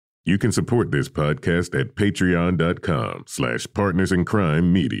You can support this podcast at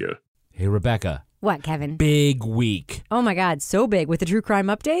patreon.com/partnersincrimemedia. Hey, Rebecca. What, Kevin? Big week. Oh my God, so big. With the true crime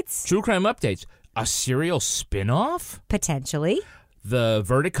updates? True crime updates. A serial spinoff? Potentially. The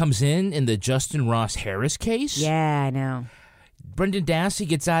verdict comes in the Justin Ross Harris case? Yeah, I know. Brendan Dassey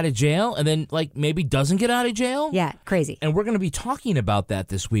gets out of jail and then, maybe doesn't get out of jail? Yeah, crazy. And we're going to be talking about that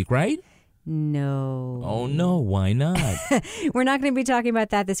this week, right? No. Oh, no. Why not? We're not going to be talking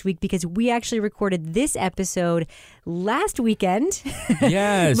about that this week because we actually recorded this episode last weekend.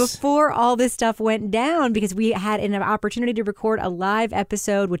 Yes. Before all this stuff went down, because we had an opportunity to record a live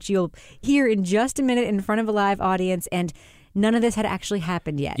episode, which you'll hear in just a minute in front of a live audience. And none of this had actually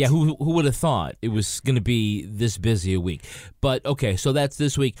happened yet. Yeah, who would have thought it was going to be this busy a week? But, okay, so that's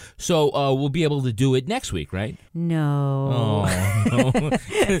this week. So we'll be able to do it next week, right? No. Oh, no.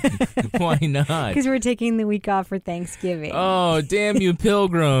 Why not? Because we're taking the week off for Thanksgiving. Oh, damn you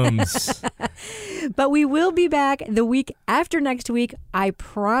pilgrims. But we will be back the week after next week, I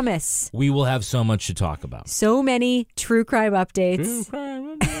promise. We will have so much to talk about. So many true crime updates. True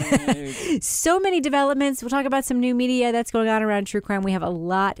crime updates. So many developments. We'll talk about some new media that's going on around true crime. We have a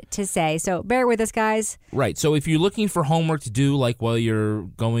lot to say. So bear with us, guys. Right. So if you're looking for homework to do, like while you're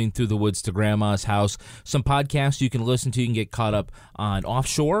going through the woods to Grandma's house, some podcasts you can listen to. You can get caught up on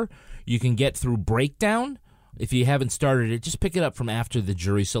Offshore. You can get through Breakdown. If you haven't started it, just pick it up from after the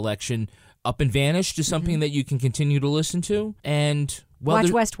jury selection. Up and Vanished is something that you can continue to listen to. And watch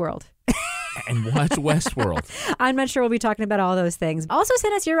Westworld. And watch Westworld. I'm not sure we'll be talking about all those things. Also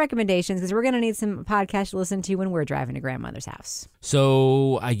send us your recommendations because we're going to need some podcasts to listen to when we're driving to Grandmother's house.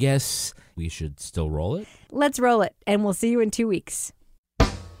 So I guess we should still roll it? Let's roll it, and we'll see you in 2 weeks.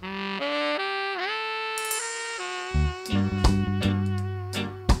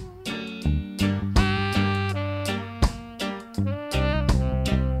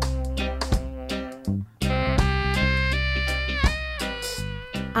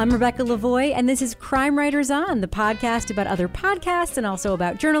 I'm Rebecca Lavoie, and this is Crime Writers On, the podcast about other podcasts and also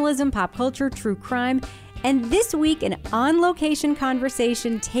about journalism, pop culture, true crime. And this week, an on-location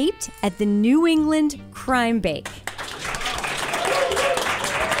conversation taped at the New England Crime Bake.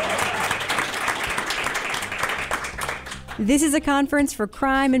 This is a conference for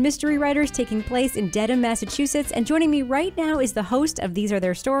crime and mystery writers taking place in Dedham, Massachusetts. And joining me right now is the host of These Are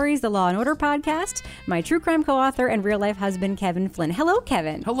Their Stories, the Law and Order podcast, my true crime co-author and real-life husband, Kevin Flynn. Hello,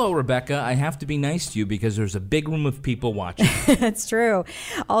 Kevin. Hello, Rebecca. I have to be nice to you because there's a big room of people watching. That's true.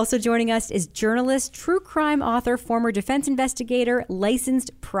 Also joining us is journalist, true crime author, former defense investigator,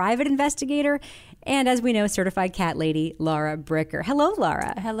 licensed private investigator, and as we know, certified cat lady, Laura Bricker. Hello,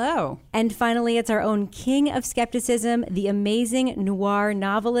 Laura. Hello. And finally, it's our own king of skepticism, the amazing noir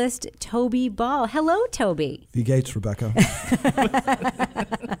novelist, Toby Ball. Hello, Toby. V. Gates, Rebecca.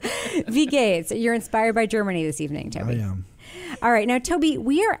 V. Gates, you're inspired by Germany this evening, Toby. I am. All right. Now, Toby,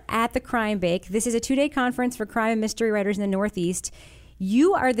 we are at the Crime Bake. This is a 2-day conference for crime and mystery writers in the Northeast.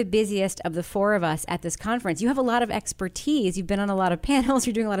 You are the busiest of the four of us at this conference. You have a lot of expertise. You've been on a lot of panels.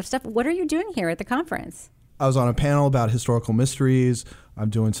 You're doing a lot of stuff. What are you doing here at the conference? I was on a panel about historical mysteries.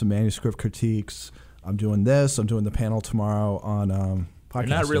 I'm doing some manuscript critiques. I'm doing this. I'm doing the panel tomorrow on podcasting.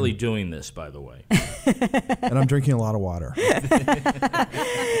 You're not really doing this, by the way. And I'm drinking a lot of water.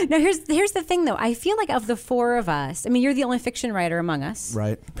 Now, here's the thing, though. I feel like of the four of us, I mean, you're the only fiction writer among us.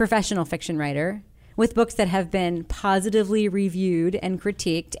 Right. Professional fiction writer. With books that have been positively reviewed and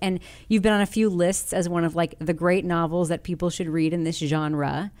critiqued. And you've been on a few lists as one of the great novels that people should read in this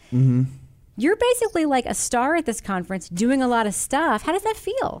genre. Mm-hmm. You're basically like a star at this conference doing a lot of stuff. How does that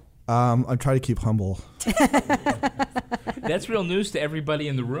feel? I'm trying to keep humble. That's real news to everybody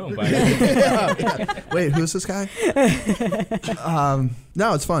in the room, by the way. Yeah. Wait, who's this guy?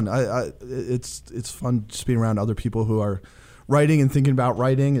 No, it's fun. It's fun just being around other people who are writing and thinking about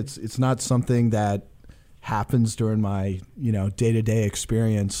writing. It's not something that happens during my day-to-day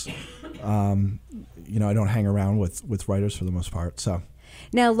experience. I don't hang around with writers for the most part. So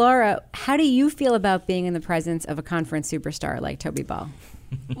now, Laura, how do you feel about being in the presence of a conference superstar like Toby Ball?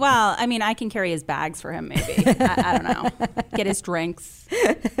 Well, I mean, I can carry his bags for him, maybe. I don't know. Get his drinks.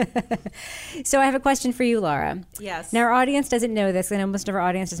 So I have a question for you, Laura. Yes. Now, our audience doesn't know this. I know most of our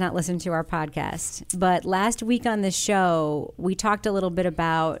audience does not listen to our podcast. But last week on the show, we talked a little bit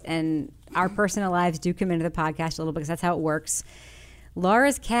about, and our personal lives do come into the podcast a little bit because that's how it works.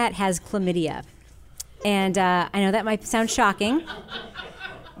 Laura's cat has chlamydia. And I know that might sound shocking.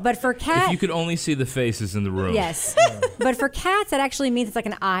 But for cats... If you could only see the faces in the room. Yes. But for cats, that actually means it's like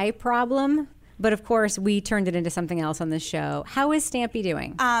an eye problem. But of course, we turned it into something else on this show. How is Stampy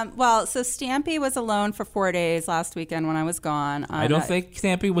doing? Well, so Stampy was alone for 4 days last weekend when I was gone. I don't think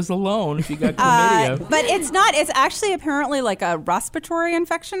Stampy was alone if you got chlamydia. But it's not. It's actually apparently like a respiratory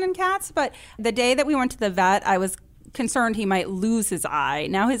infection in cats. But the day that we went to the vet, I was concerned he might lose his eye.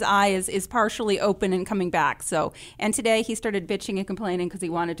 Now his eye is partially open and coming back. So, and today he started bitching and complaining because he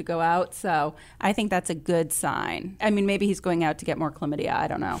wanted to go out. So I think that's a good sign. I mean, maybe he's going out to get more chlamydia. I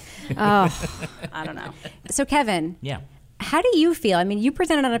don't know. Oh, I don't know. So Kevin, Yeah. how do you feel? I mean, you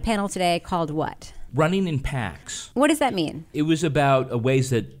presented on a panel today called what? Running in packs. What does that mean? It was about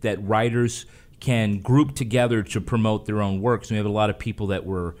ways that writers can group together to promote their own works. And we have a lot of people that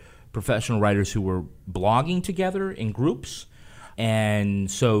were professional writers who were blogging together in groups.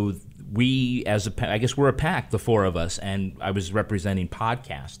 And so we, I guess we're a pack, the four of us, and I was representing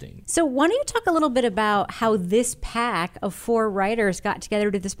podcasting. So why don't you talk a little bit about how this pack of four writers got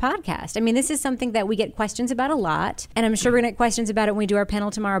together to do this podcast? I mean, this is something that we get questions about a lot, and I'm sure we're going to get questions about it when we do our panel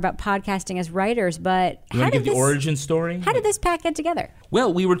tomorrow about podcasting as writers, but You want to give the origin story? How did this pack get together?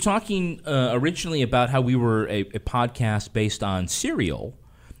 Well, we were talking originally about how we were a podcast based on Serial.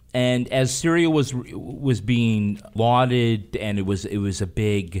 And as Serial was being lauded, and it was a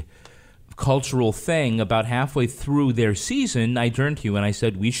big cultural thing, about halfway through their season, I turned to you and I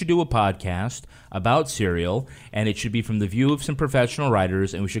said, we should do a podcast about Serial, and it should be from the view of some professional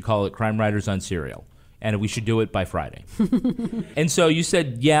writers, and we should call it Crime Writers on Serial. And we should do it by Friday. And so you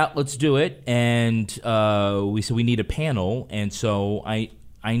said, yeah, let's do it. And we said we need a panel. And so I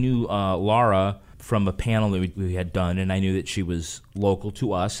knew Laura from a panel that we had done, and I knew that she was local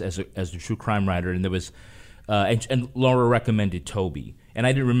to us as a true crime writer. And there was, and Laura recommended Toby, and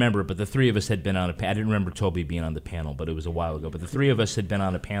I didn't remember, but the three of us had been on a. I didn't remember Toby being on the panel, but it was a while ago. But the three of us had been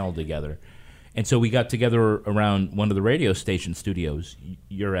on a panel together, and so we got together around one of the radio station studios.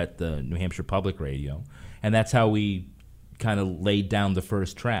 You're at the New Hampshire Public Radio, and that's how we kind of laid down the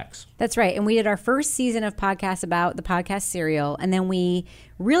first tracks. That's right. And we did our first season of podcasts about the podcast Serial. And then we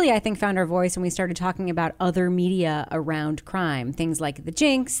really, I think, found our voice when we started talking about other media around crime. Things like The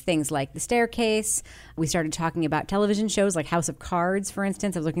Jinx, things like The Staircase. We started talking about television shows like House of Cards, for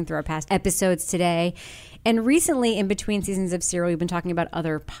instance. I was looking through our past episodes today. And recently, in between seasons of Serial, we've been talking about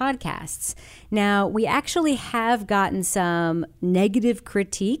other podcasts. Now, we actually have gotten some negative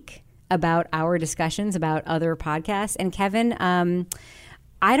critique about our discussions about other podcasts. And Kevin,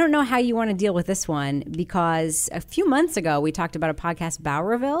 I don't know how you want to deal with this one, because a few months ago we talked about a podcast,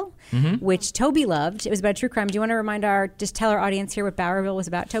 Bowerville, which Toby loved. It was about true crime. Do you want to just tell our audience here what Bowerville was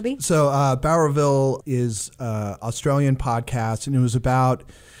about, Toby? So Bowerville is an Australian podcast, and it was about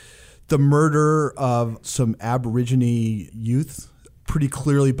the murder of some Aborigine youth, pretty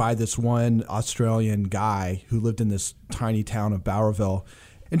clearly by this one Australian guy who lived in this tiny town of Bowerville.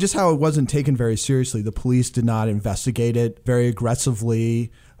 And just how it wasn't taken very seriously. The police did not investigate it very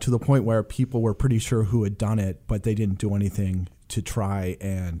aggressively, to the point where people were pretty sure who had done it, but they didn't do anything to try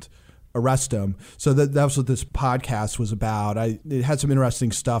and arrest him. So that's what this podcast was about. It had some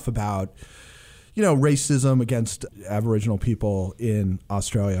interesting stuff about, racism against Aboriginal people in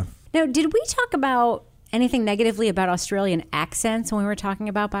Australia. Now, did we talk about anything negatively about Australian accents when we were talking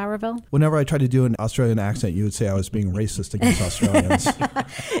about Bowerville? Whenever I tried to do an Australian accent, you would say I was being racist against Australians.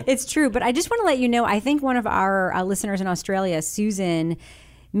 It's true, but I just want to let you know, I think one of our listeners in Australia, Susan,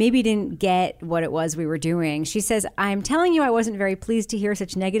 maybe didn't get what it was we were doing. She says, I'm telling you I wasn't very pleased to hear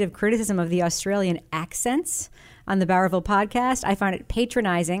such negative criticism of the Australian accents on the Bowerville podcast. I found it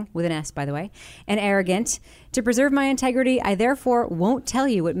patronizing, with an S, by the way, and arrogant. To preserve my integrity, I therefore won't tell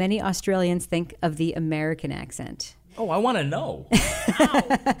you what many Australians think of the American accent. Oh, I want to know.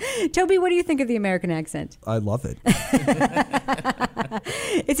 Toby, what do you think of the American accent? I love it.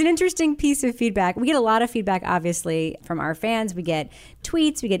 It's an interesting piece of feedback. We get a lot of feedback, obviously, from our fans. We get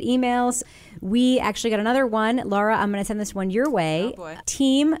tweets, we get emails. We actually got another one. Laura, I'm going to send this one your way. Oh, boy.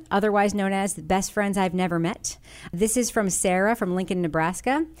 Team, otherwise known as the Best Friends I've Never Met. This is from Sarah from Lincoln,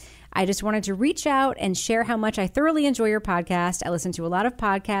 Nebraska. I just wanted to reach out and share how much I thoroughly enjoy your podcast. I listen to a lot of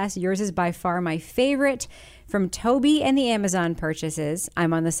podcasts. Yours is by far my favorite. From Toby and the Amazon purchases,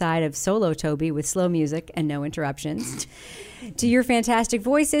 I'm on the side of solo Toby with slow music and no interruptions. To your fantastic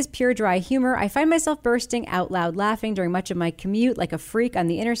voices, pure dry humor, I find myself bursting out loud laughing during much of my commute like a freak on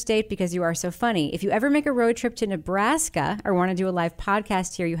the interstate because you are so funny. If you ever make a road trip to Nebraska or want to do a live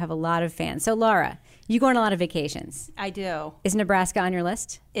podcast here, you have a lot of fans. So Laura, You go on a lot of vacations. I do. Is Nebraska on your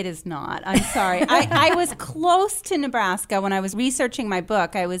list? It is not. I'm sorry. I was close to Nebraska when I was researching my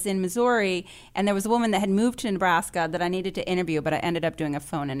book. I was in Missouri, and there was a woman that had moved to Nebraska that I needed to interview, but I ended up doing a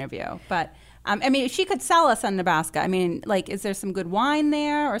phone interview. But, I mean, she could sell us on Nebraska. I mean, like, is there some good wine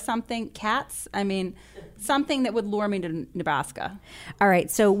there or something? Cats? I mean, something that would lure me to Nebraska. All right.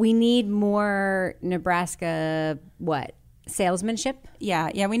 So we need more Nebraska, salesmanship?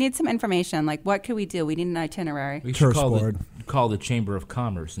 Yeah, we need some information. Like, what could we do? We need an itinerary. We should Tourist call the Chamber of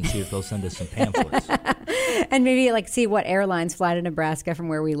Commerce and see if they'll send us some pamphlets. And maybe see what airlines fly to Nebraska from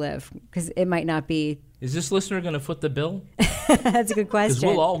where we live, because it might not be. Is this listener going to foot the bill? That's a good question.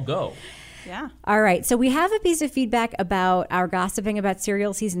 Because we'll all go. Yeah. All right. So we have a piece of feedback about our gossiping about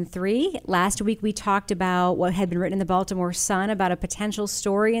Serial Season 3. Last week we talked about what had been written in the Baltimore Sun about a potential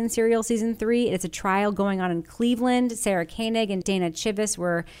story in Serial Season 3. It's a trial going on in Cleveland. Sarah Koenig and Dana Chivvis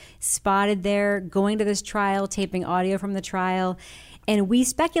were spotted there going to this trial, taping audio from the trial. And we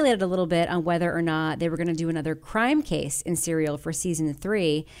speculated a little bit on whether or not they were going to do another crime case in Serial for Season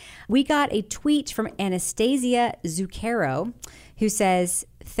 3. We got a tweet from Anastasia Zucchero, who says,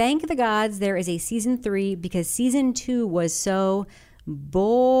 "Thank the gods there is a Season 3 because Season 2 was so boring."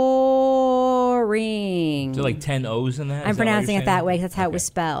 Is there like 10 O's in that? I'm pronouncing it that way because that's how it was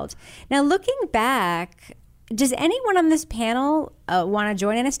spelled. Now, looking back, does anyone on this panel want to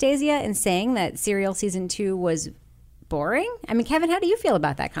join Anastasia in saying that Serial Season 2 was boring? I mean, Kevin, how do you feel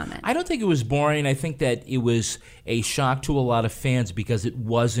about that comment? I don't think it was boring. I think that it was a shock to a lot of fans because it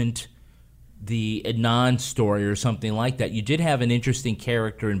wasn't the Adnan story or something like that. You did have an interesting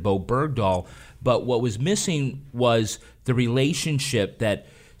character in Bo Bergdahl, but what was missing was the relationship that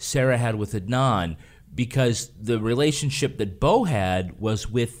Sarah had with Adnan, because the relationship that Bo had was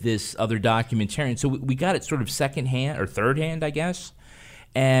with this other documentarian. So we got it sort of secondhand or third hand, I guess.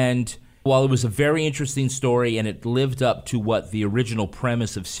 And while it was a very interesting story and it lived up to what the original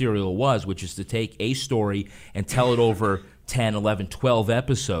premise of Serial was, which is to take a story and tell it over 10, 11, 12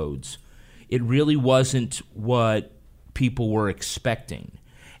 episodes, it really wasn't what people were expecting.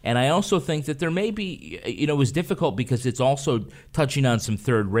 And I also think that there may be, it was difficult because it's also touching on some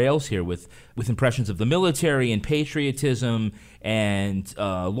third rails here with impressions of the military and patriotism and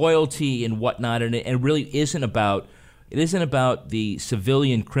loyalty and whatnot. And it really isn't about the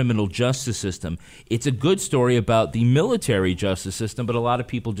civilian criminal justice system. It's a good story about the military justice system, but a lot of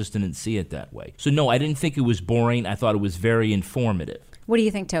people just didn't see it that way. So no, I didn't think it was boring. I thought it was very informative. What do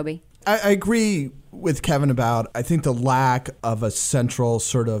you think, Toby? I agree with Kevin about, I think, the lack of a central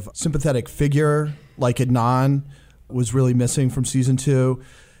sort of sympathetic figure like Adnan was really missing from Season 2.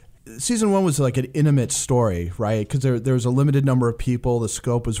 Season 1 was like an intimate story, right? Because there was a limited number of people. The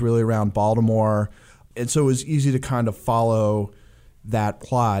scope was really around Baltimore. And so it was easy to kind of follow that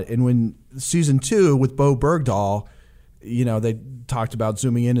plot. And when Season 2 with Bo Bergdahl, they talked about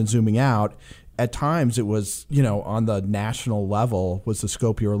zooming in and zooming out. At times it was, on the national level was the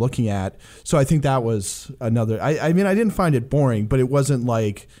scope you were looking at. So I think that was another, I mean, I didn't find it boring, but it wasn't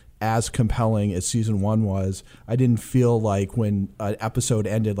like as compelling as Season 1 was. I didn't feel like when an episode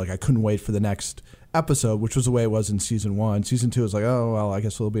ended, like I couldn't wait for the next episode, which was the way it was in Season 1. Season 2 was like, oh, well, I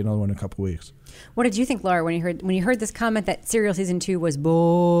guess there'll be another one in a couple weeks. What did you think, Laura, when you heard this comment that Serial Season 2 was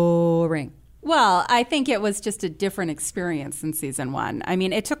boring? Well, I think it was just a different experience than Season 1. I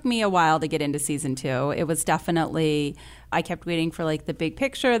mean, it took me a while to get into Season 2. It was definitely, I kept waiting for like the big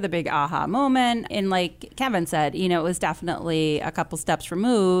picture, the big aha moment. And like Kevin said, it was definitely a couple steps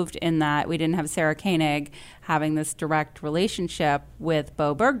removed in that we didn't have Sarah Koenig having this direct relationship with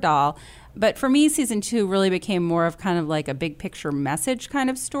Bo Bergdahl. But for me, Season 2 really became more of kind of like a big picture message kind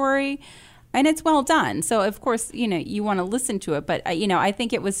of story. And it's well done. So, of course, you want to listen to it. But, I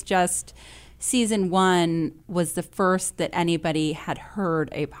think it was just Season 1 was the first that anybody had heard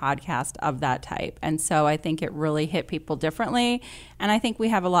a podcast of that type. And so I think it really hit people differently. And I think we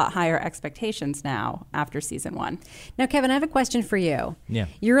have a lot higher expectations now after Season 1. Now, Kevin, I have a question for you. Yeah.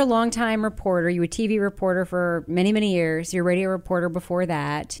 You're a longtime reporter. You were a TV reporter for many, many years. You're a radio reporter before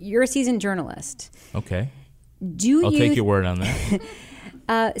that. You're a seasoned journalist. Okay. I'll take your word on that.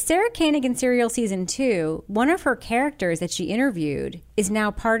 Sarah Koenig in Serial Season 2, one of her characters that she interviewed is now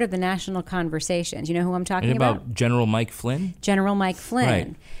part of the national conversations. You know who I'm talking about? General Mike Flynn? General Mike Flynn.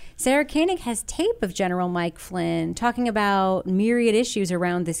 Right. Sarah Koenig has tape of General Mike Flynn talking about myriad issues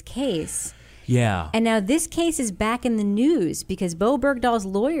around this case. Yeah. And now this case is back in the news because Bo Bergdahl's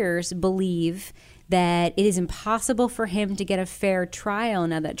lawyers believe that it is impossible for him to get a fair trial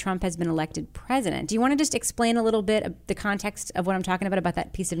now that Trump has been elected president. Do you want to just explain a little bit of the context of what I'm talking about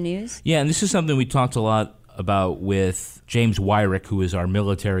that piece of news? Yeah, and this is something we talked a lot about with James Wyrick, who is our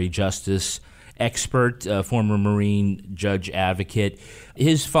military justice expert, former Marine judge advocate.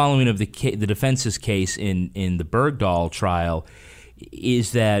 His following of the defense's case in the Bergdahl trial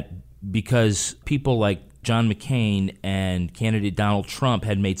is that because people like John McCain and candidate Donald Trump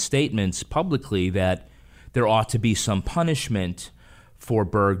had made statements publicly that there ought to be some punishment for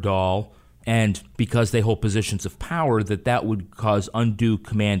Bergdahl, and because they hold positions of power, that would cause undue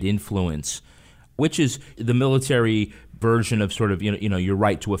command influence, which is the military version of sort of your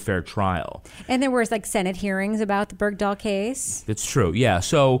right to a fair trial. And there was like Senate hearings about the Bergdahl case. That's true. Yeah.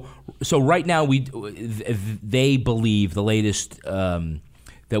 So right now they believe the latest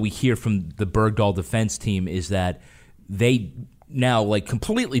that we hear from the Bergdahl defense team is that they now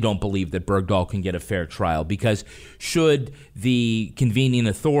completely don't believe that Bergdahl can get a fair trial, because should the convening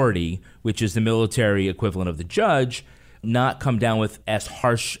authority, which is the military equivalent of the judge, not come down with as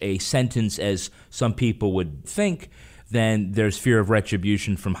harsh a sentence as some people would think, then there's fear of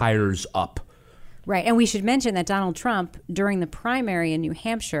retribution from higher up. Right. And we should mention that Donald Trump, during the primary in New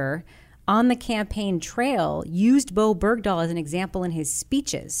Hampshire, on the campaign trail, used Bo Bergdahl as an example in his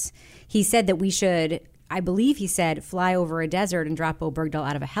speeches. He said that we should, I believe he said, fly over a desert and drop Bo Bergdahl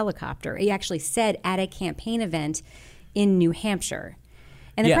out of a helicopter. He actually said at a campaign event in New Hampshire.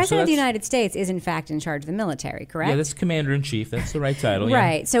 And the President of the United States is, in fact, in charge of the military, correct? Yeah, that's Commander-in-Chief. That's the right title.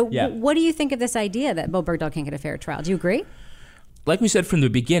 Right. So what do you think of this idea that Bo Bergdahl can't get a fair trial? Do you agree? Like we said from the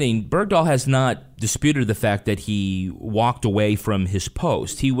beginning, Bergdahl has not disputed the fact that he walked away from his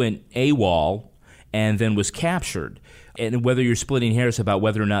post. He went AWOL and then was captured. And whether you're splitting hairs about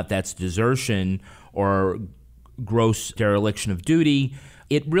whether or not that's desertion or gross dereliction of duty,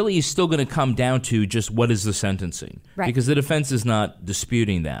 it really is still going to come down to just what is the sentencing. Right. Because the defense is not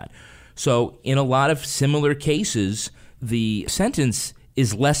disputing that. So in a lot of similar cases, the sentence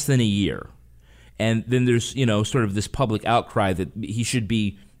is less than a year. And then there's, sort of this public outcry that he should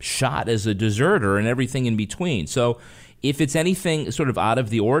be shot as a deserter and everything in between. So if it's anything sort of out of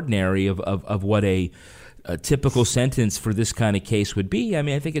the ordinary of what a typical sentence for this kind of case would be,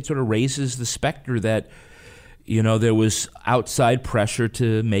 I think it sort of raises the specter that, there was outside pressure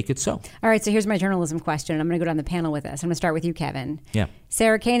to make it so. All right, so here's my journalism question. I'm going to go down the panel with this. I'm going to start with you, Kevin. Yeah.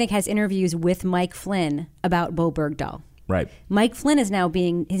 Sarah Koenig has interviews with Mike Flynn about Bo Bergdahl. Right. Mike Flynn is now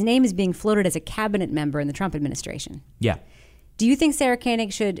his name is being floated as a cabinet member in the Trump administration. Yeah. Do you think Sarah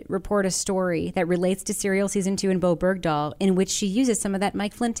Koenig should report a story that relates to Serial Season 2 and Bo Bergdahl in which she uses some of that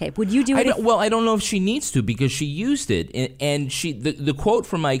Mike Flynn tape? Would you do it? I don't know if she needs to, because she used it. And the quote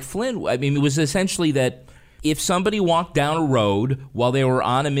from Mike Flynn, it was essentially that if somebody walked down a road while they were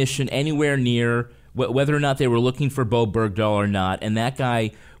on a mission anywhere near, whether or not they were looking for Bo Bergdahl or not, and that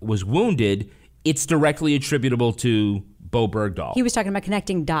guy was wounded, it's directly attributable to Bo Bergdahl. He was talking about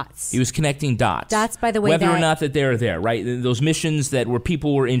connecting dots. He was connecting dots. Dots, by the way, whether or not that they're there, right? Those missions where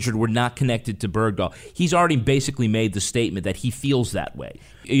people were injured were not connected to Bergdahl. He's already basically made the statement that he feels that way.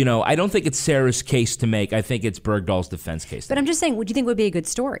 I don't think it's Sarah's case to make. I think it's Bergdahl's defense case. But I'm just saying, would you think it would be a good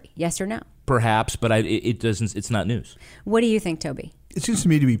story? Yes or no? Perhaps, but it doesn't. It's not news. What do you think, Toby? It seems to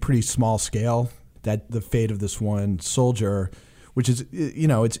me to be pretty small scale, that the fate of this one soldier, which is,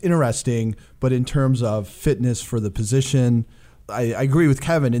 it's interesting, but in terms of fitness for the position, I agree with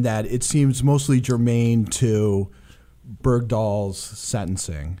Kevin in that it seems mostly germane to Bergdahl's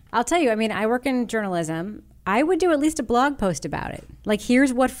sentencing. I'll tell you, I work in journalism. I would do at least a blog post about it.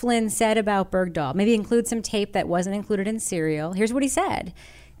 Here's what Flynn said about Bergdahl. Maybe include some tape that wasn't included in Serial. Here's what he said.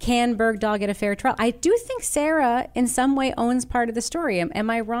 Can Bergdahl get a fair trial? I do think Sarah, in some way, owns part of the story. Am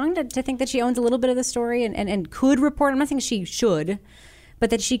I wrong to think that she owns a little bit of the story and could report? I'm not saying she should, but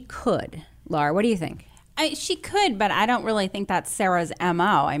that she could. Laura, what do you think? She could, but I don't really think that's Sarah's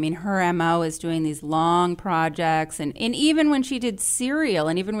MO. Her MO is doing these long projects, and even when she did Serial,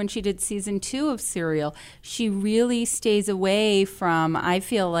 and even when she did season 2 of Serial, she really stays away from, I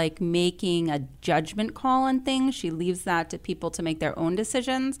feel like, making a judgment call on things. She leaves that to people to make their own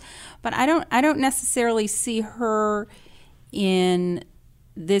decisions. But I don't necessarily see her in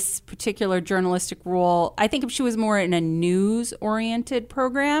this particular journalistic role. I think if she was more in a news-oriented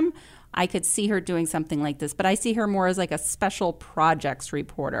program, I could see her doing something like this, but I see her more as like a special projects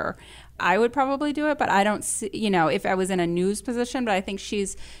reporter. I would probably do it, but I don't see, if I was in a news position, but I think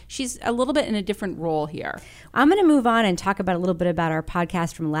she's a little bit in a different role here. I'm going to move on and talk about a little bit about our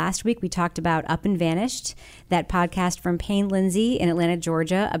podcast from last week. We talked about Up and Vanished, that podcast from Payne Lindsay in Atlanta,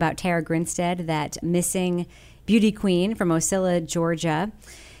 Georgia, about Tara Grinstead, that missing beauty queen from Ocilla, Georgia.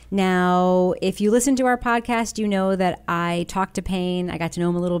 Now, if you listen to our podcast, you know that I talked to Payne. I got to know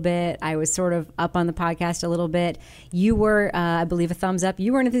him a little bit. I was sort of up on the podcast a little bit. You were, I believe, a thumbs up.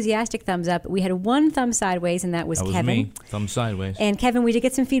 You were an enthusiastic thumbs up. We had one thumb sideways, and that was Kevin. Me. Thumb sideways. And Kevin, we did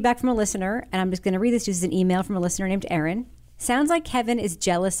get some feedback from a listener, and I'm just going to read this. This is an email from a listener named Aaron. Sounds like Kevin is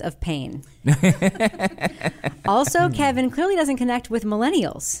jealous of Payne. Also, Kevin clearly doesn't connect with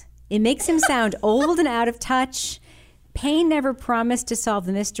millennials. It makes him sound old and out of touch. Payne never promised to solve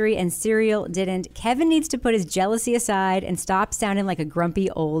the mystery, and Serial didn't. Kevin needs to put his jealousy aside and stop sounding like a grumpy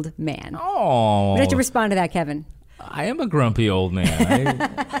old man. Oh. We'd have to respond to that, Kevin. I am a grumpy old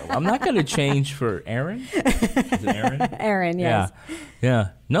man. I'm not going to change for Aaron. Is it Aaron? Aaron, yes.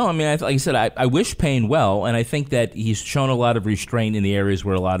 Yeah. No, I mean, like I said, I wish Payne well, and I think that he's shown a lot of restraint in the areas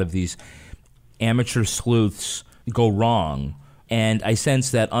where a lot of these amateur sleuths go wrong. And I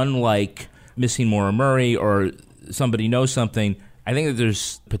sense that unlike Missing Maura Murray or Somebody Knows Something, I think that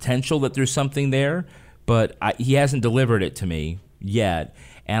there's potential that there's something there, but he hasn't delivered it to me yet.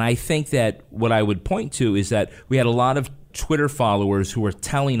 And I think that what I would point to is that we had a lot of Twitter followers who were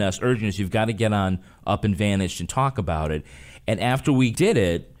telling us, urging us, you've got to get on Up and Vanished and talk about it. And after we did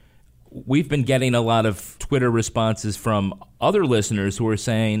it, we've been getting a lot of Twitter responses from other listeners who are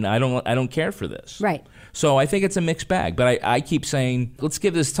saying, I don't care for this. Right. So I think it's a mixed bag. But I keep saying, let's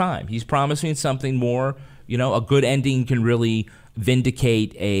give this time. He's promising something more. You know, a good ending can really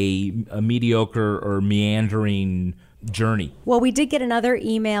vindicate a mediocre or meandering journey. Well, we did get another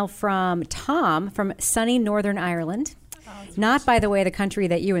email from Tom from sunny Northern Ireland. Not, by the way, the country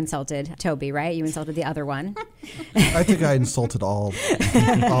that you insulted, Toby, right? You insulted the other one. I think I insulted all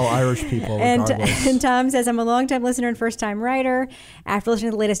Irish people regardless. And Tom says, I'm a longtime listener and first-time writer. After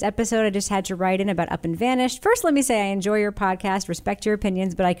listening to the latest episode, I just had to write in about Up and Vanished. First, let me say I enjoy your podcast, respect your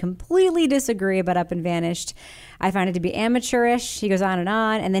opinions, but I completely disagree about Up and Vanished. I find it to be amateurish. He goes on,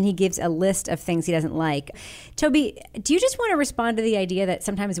 and then he gives a list of things he doesn't like. Toby, do you just want to respond to the idea that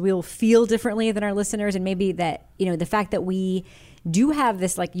sometimes we'll feel differently than our listeners, and maybe that, you know, the fact that we do have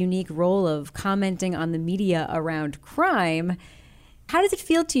this like unique role of commenting on the media around crime, how does it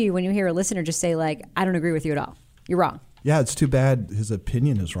feel to you when you hear a listener just say like, I don't agree with you at all? You're wrong. Yeah, it's too bad his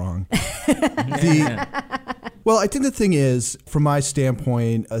opinion is wrong. Well, I think the thing is, from my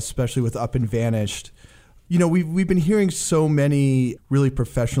standpoint, especially with Up and Vanished, you know, we've been hearing so many really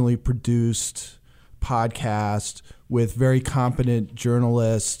professionally produced podcasts with very competent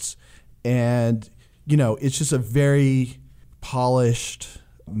journalists, and, you know, it's just a very polished,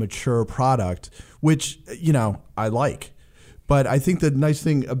 mature product, which, you know, I like. But I think the nice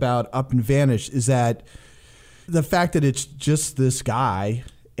thing about Up and Vanished is that the fact that it's just this guy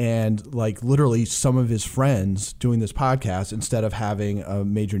and like literally some of his friends doing this podcast instead of having a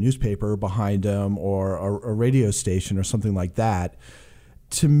major newspaper behind him or a radio station or something like that,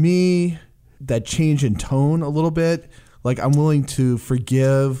 to me, that change in tone a little bit, like I'm willing to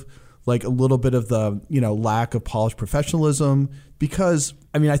forgive like a little bit of the, you know, lack of polished professionalism, because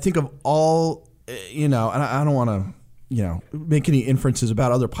I mean, I think of all, you know, and I don't want to, you know, make any inferences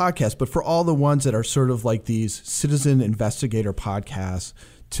about other podcasts, but for all the ones that are sort of like these citizen investigator podcasts,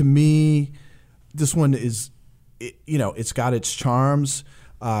 to me, this one is, you know, it's got its charms.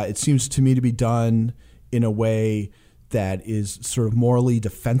 It seems to me to be done in a way that is sort of morally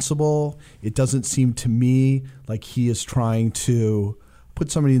defensible. It doesn't seem to me like he is trying to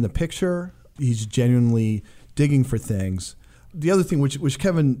put somebody in the picture. He's genuinely digging for things. The other thing, which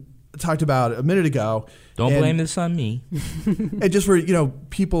Kevin talked about a minute ago. Don't blame this on me. And just for, you know,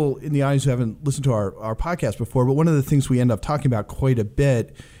 people in the audience who haven't listened to our podcast before, but one of the things we end up talking about quite a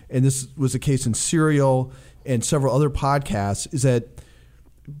bit, and this was the case in Serial and several other podcasts, is that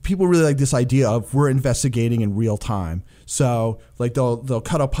people really like this idea of we're investigating in real time. So like they'll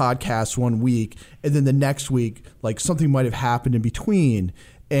cut a podcast one week, and then the next week, like something might have happened in between.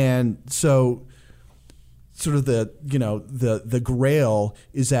 And so sort of the grail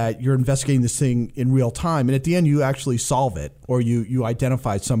is that you're investigating this thing in real time, and at the end you actually solve it, or you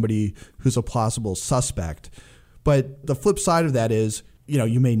identify somebody who's a plausible suspect. But the flip side of that is, you know,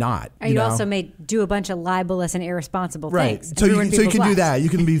 you may not. Or you also may do a bunch of libelous and irresponsible things. So you can do that. You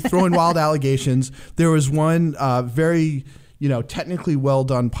can be throwing wild allegations. There was one very, you know, technically well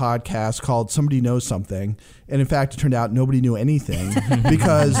done podcast called Somebody Knows Something, and in fact, it turned out nobody knew anything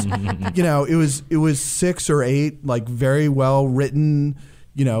because, you know, it was 6 or 8 like very well written,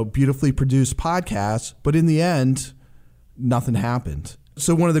 you know, beautifully produced podcasts, but in the end, nothing happened.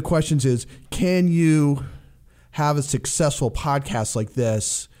 So one of the questions is, can you have a successful podcast like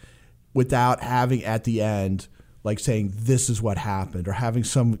this without having at the end like saying this is what happened or having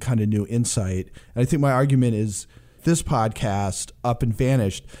some kind of new insight? And I think my argument is this podcast up and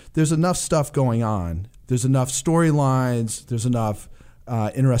vanished. There's enough stuff going on. There's enough storylines. There's enough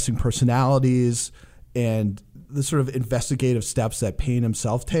interesting personalities and the sort of investigative steps that Payne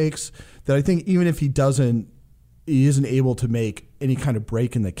himself takes that I think even if he isn't able to make any kind of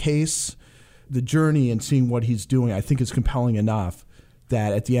break in the case, the journey and seeing what he's doing, I think is compelling enough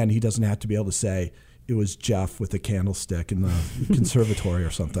that at the end he doesn't have to be able to say it was Jeff with a candlestick in the conservatory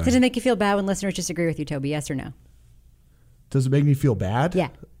or something. Does it make you feel bad when listeners disagree with you, Toby? Yes or no? Does it make me feel bad? Yeah.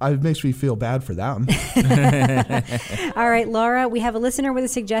 It makes me feel bad for them. All right, Laura, we have a listener with a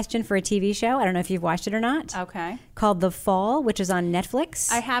suggestion for a TV show. I don't know if you've watched it or not. Okay. Called The Fall, which is on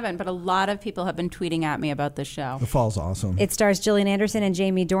Netflix. I haven't, but a lot of people have been tweeting at me about this show. The Fall's awesome. It stars Gillian Anderson and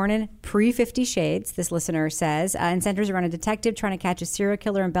Jamie Dornan, pre-50 Shades, this listener says, and centers around a detective trying to catch a serial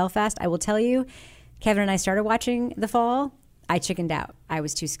killer in Belfast. I will tell you, Kevin and I started watching The Fall. I chickened out. I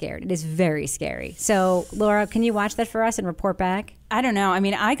was too scared. It is very scary. So, Laura, can you watch that for us and report back? I don't know. I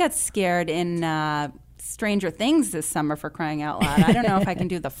mean, I got scared in Stranger Things this summer, for crying out loud. I don't know if I can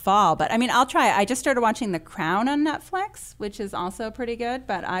do The Fall, but I mean, I'll try. I just started watching The Crown on Netflix, which is also pretty good,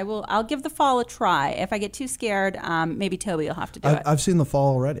 but I'll give The Fall a try. If I get too scared, maybe Toby will have to do it. I've seen The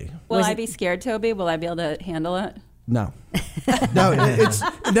Fall already. Will I be scared, Toby? Will I be able to handle it? No.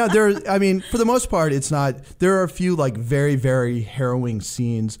 I mean, for the most part, it's not. There are a few like very, very harrowing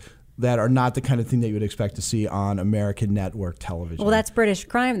scenes that are not the kind of thing that you would expect to see on American network television. Well, that's British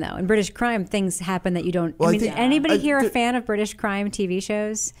crime, though. In British crime, things happen that you don't. Well, I mean, anybody here a fan of British crime TV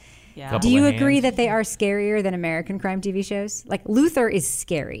shows? Yeah. Do you agree that they are scarier than American crime TV shows? Like Luther is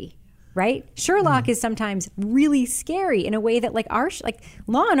scary, right? Sherlock is sometimes really scary in a way that like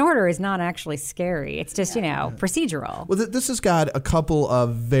Law and Order is not actually scary. It's just procedural. Well, this has got a couple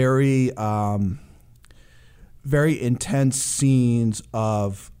of very, very intense scenes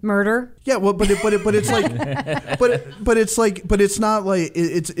of murder. Yeah, well, but it's like, but it's not like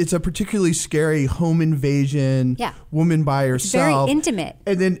it's a particularly scary home invasion. Yeah. Woman by herself. Very intimate.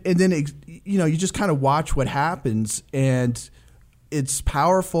 And then you just kind of watch what happens and. It's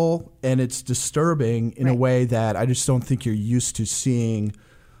powerful and it's disturbing in a way that I just don't think you're used to seeing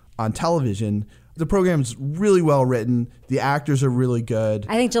on television. The program's really well written. The actors are really good.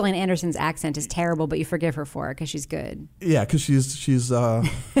 I think Gillian Anderson's accent is terrible, but you forgive her for it because she's good. Yeah, because she's she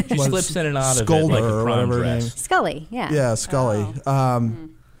slips in and out of it like a prom dress. Scully, yeah. Yeah, Scully.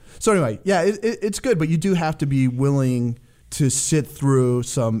 So anyway, yeah, it's good, but you do have to be willing to sit through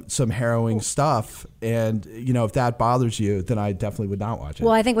some harrowing stuff. And, if that bothers you, then I definitely would not watch it.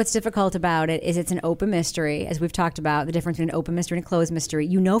 Well, I think what's difficult about it is it's an open mystery. As we've talked about, the difference between an open mystery and a closed mystery.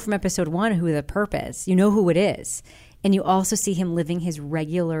 You know from episode 1 who the perp is. You know who it is. And you also see him living his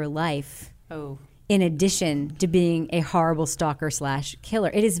regular life. Oh. In addition to being a horrible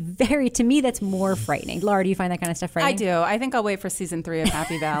stalker/killer. It is to me, that's more frightening. Laura, do you find that kind of stuff frightening? I do. I think I'll wait for season 3 of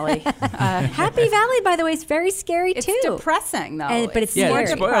Happy Valley. Happy Valley, by the way, is very scary too. It's depressing, though. But it's more scary.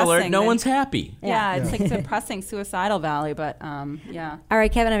 Spoiler alert, no one's happy. Yeah, it's like depressing, suicidal Valley, but yeah. All right,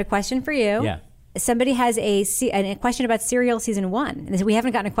 Kevin, I have a question for you. Yeah. Somebody has a question about Serial Season 1. And we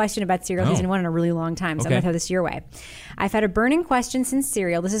haven't gotten a question about Serial Season 1 in a really long time, so I'm going to throw this your way. I've had a burning question since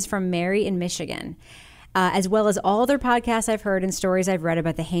Serial. This is from Mary in Michigan. As well as all other podcasts I've heard and stories I've read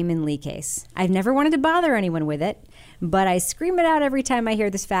about the Heyman Lee case. I've never wanted to bother anyone with it, but I scream it out every time I hear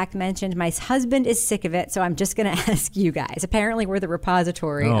this fact mentioned. My husband is sick of it, so I'm just going to ask you guys. Apparently, we're the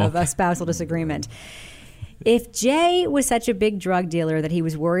repository of a spousal disagreement. If Jay was such a big drug dealer that he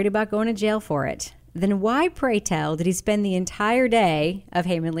was worried about going to jail for it, then why, pray tell, did he spend the entire day of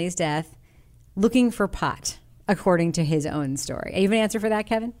Heyman Lee's death looking for pot, according to his own story? You have an answer for that,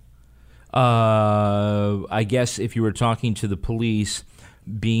 Kevin? I guess if you were talking to the police,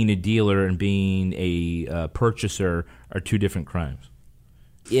 being a dealer and being a purchaser are two different crimes.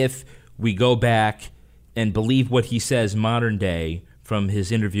 If we go back and believe what he says modern day from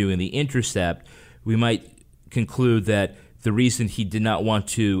his interview in The Intercept, we might conclude that the reason he did not want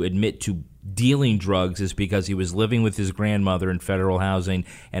to admit to dealing drugs is because he was living with his grandmother in federal housing,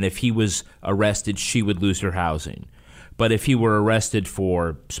 and if he was arrested, she would lose her housing. But if he were arrested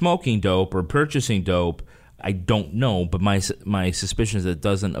for smoking dope or purchasing dope, I don't know. But my suspicion is that it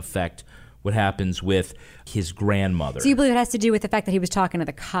doesn't affect what happens with his grandmother. So you believe it has to do with the fact that he was talking to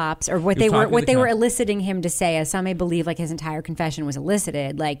the cops, or what they were eliciting him to say? As some may believe, like his entire confession was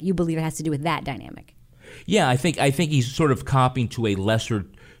elicited. Like you believe it has to do with that dynamic. Yeah, I think he's sort of copying to a lesser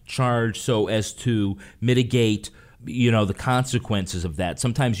charge so as to mitigate the consequences of that.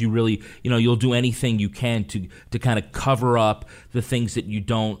 Sometimes you really, you'll do anything you can to kind of cover up the things that you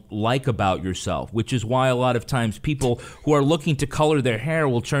don't like about yourself, which is why a lot of times people who are looking to color their hair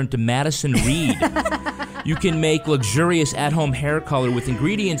will turn to Madison Reed You can make luxurious at-home hair color with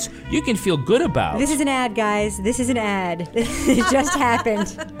ingredients you can feel good about. This is an ad, guys. This is an ad. It just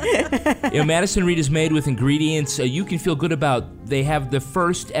happened. Madison Reed is made with ingredients you can feel good about. They have the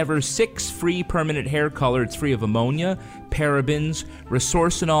first ever 6 free permanent hair color. It's free of ammonia, parabens,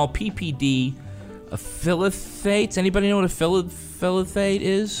 resorcinol, PPD, phthalates. Anybody know what a phthalates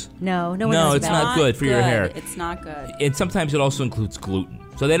is? No one knows No, it's about not good for your hair. It's not good. And sometimes it also includes gluten.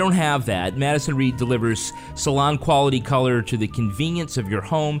 So they don't have that. Madison Reed delivers salon quality color to the convenience of your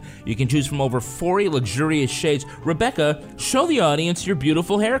home. You can choose from over 40 luxurious shades. Rebecca, show the audience your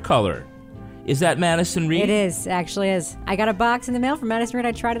beautiful hair color. Is that Madison Reed? It is, actually is. I got a box in the mail from Madison Reed.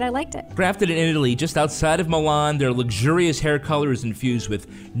 I tried it. I liked it. Crafted in Italy, just outside of Milan, their luxurious hair color is infused with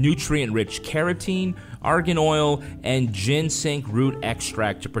nutrient-rich keratin, argan oil, and ginseng root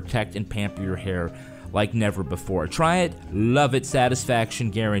extract to protect and pamper your hair like never before. Try it, love it,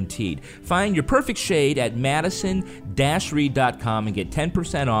 satisfaction guaranteed. Find your perfect shade at madison-reed.com and get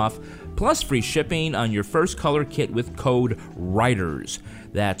 10% off, plus free shipping on your first color kit with code WRITERS.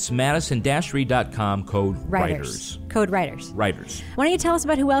 That's madison-reed.com, code WRITERS. Code WRITERS. WRITERS. Why don't you tell us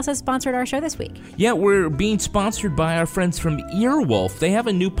about who else has sponsored our show this week? Yeah, we're being sponsored by our friends from Earwolf. They have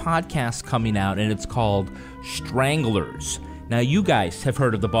a new podcast coming out, and it's called Stranglers. Now, you guys have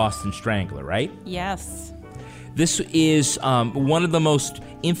heard of the Boston Strangler, right? Yes. This is one of the most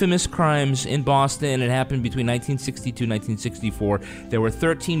infamous crimes in Boston. It happened between 1962 and 1964. There were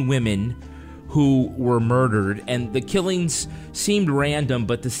 13 women who were murdered, and the killings seemed random,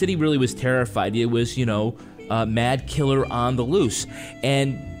 but the city really was terrified. It was, a mad killer on the loose.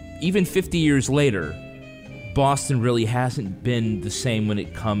 And even 50 years later, Boston really hasn't been the same when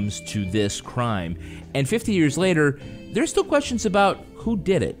it comes to this crime. And 50 years later, there's still questions about who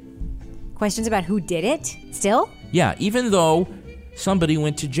did it. Questions about who did it? Still? Yeah, even though somebody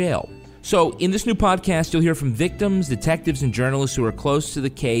went to jail. So in this new podcast, you'll hear from victims, detectives, and journalists who are close to the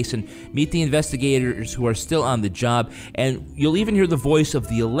case and meet the investigators who are still on the job. And you'll even hear the voice of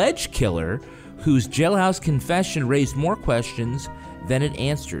the alleged killer, whose jailhouse confession raised more questions than it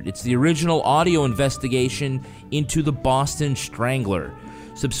answered. It's the original audio investigation into the Boston Strangler.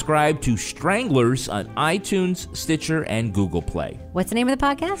 Subscribe to Stranglers on iTunes, Stitcher, and Google Play. What's the name of the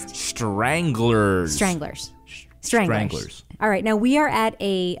podcast? Stranglers. Stranglers. All right, now we are at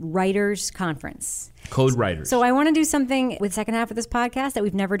a writers' conference. Code Writers. So I want to do something with the second half of this podcast that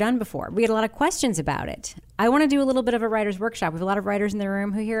we've never done before. We had a lot of questions about it. I want to do a little bit of a writer's workshop. We have a lot of writers in the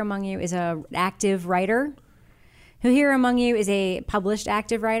room. Who here among you is an active writer? Who here among you is a published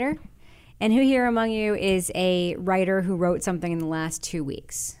active writer? And who here among you is a writer who wrote something in the last 2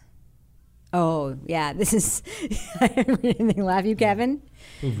 weeks? Oh, yeah, this is... I haven't read anything. Laugh you, Kevin?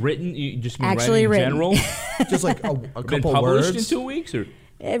 Who've written? You just mean Actually writing in written. general? Just like a Been couple published words. in 2 weeks? Or?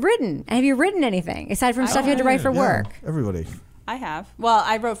 Written. Have you written anything aside from stuff you had to write for work? Everybody. I have. Well,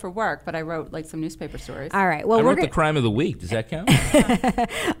 I wrote for work, but I wrote like some newspaper stories. All right. Well, I we're wrote the crime of the week. Does that count?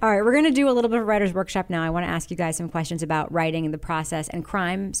 All right, we're going to do a little bit of a writer's workshop now. I want to ask you guys some questions about writing and the process and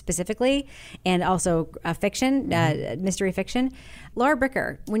crime specifically, and also fiction, mystery fiction. Laura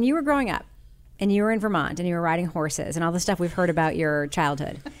Bricker, when you were growing up and you were in Vermont and you were riding horses and all the stuff we've heard about your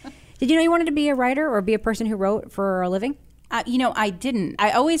childhood, did you know you wanted to be a writer or be a person who wrote for a living? I didn't.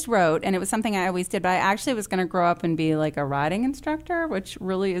 I always wrote, and it was something I always did, but I actually was going to grow up and be like a riding instructor, which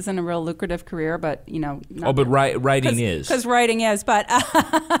really isn't a real lucrative career, but, But writing is. Because writing is, but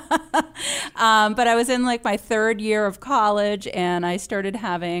but I was in like my third year of college, and I started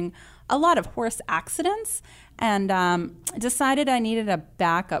having a lot of horse accidents, and decided I needed a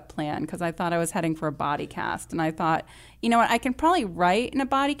backup plan because I thought I was heading for a body cast, and I thought, you know what, I can probably write in a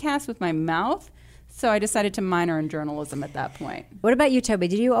body cast with my mouth. So I decided to minor in journalism at that point. What about you, Toby?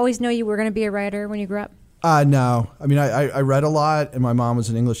 Did you always know you were going to be a writer when you grew up? No. I mean, I read a lot, and my mom was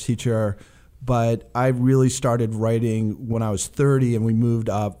an English teacher, but I really started writing when I was 30, and we moved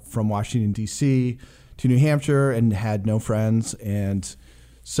up from Washington, D.C. to New Hampshire and had no friends. And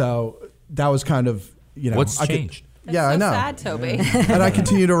so that was kind of, What's changed? That's I so know. sad, Toby. And I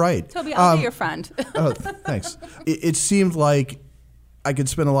continue to write. Toby, I'll be your friend. Oh, thanks. It seemed like I could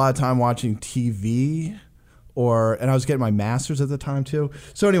spend a lot of time watching TV, and I was getting my master's at the time too.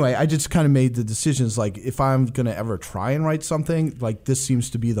 So anyway, I just kind of made the decisions like if I'm going to ever try and write something, like this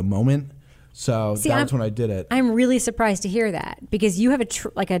seems to be the moment. So that's when I did it. I'm really surprised to hear that because you have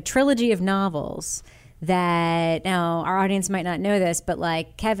a trilogy of novels that now our audience might not know this, but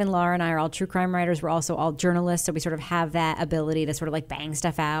like Kevin, Laura, and I are all true crime writers. We're also all journalists, so we sort of have that ability to sort of like bang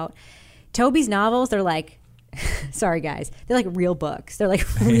stuff out. Toby's novels, they're like sorry guys, they're like real books. They're like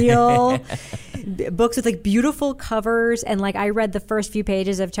real books with like beautiful covers. And like I read the first few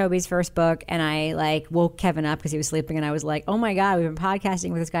pages of Toby's first book, and I like woke Kevin up because he was sleeping, and I was like, oh my God, we've been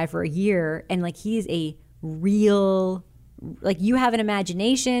podcasting with this guy for a year, and like he's a real, like you have an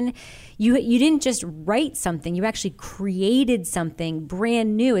imagination. You didn't just write something, you actually created something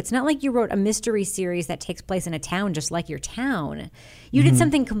brand new. It's not like you wrote a mystery series that takes place in a town just like your town. You did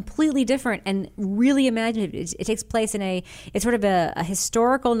something completely different and really imaginative. It takes place in it's sort of a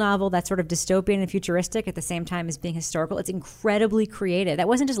historical novel that's sort of dystopian and futuristic at the same time as being historical. It's incredibly creative. That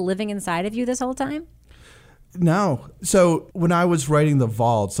wasn't just living inside of you this whole time? No. So when I was writing The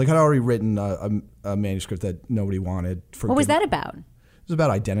Vaults, like I'd already written a manuscript that nobody wanted. What was that about? It was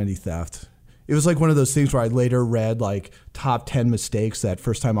about identity theft. It was like one of those things where I later read like top 10 mistakes that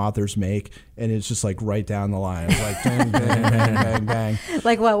first-time authors make, and it's just like right down the line. It was like bang, bang, bang, bang, bang.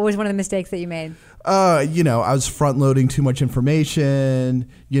 Like what was one of the mistakes that you made? I was front-loading too much information.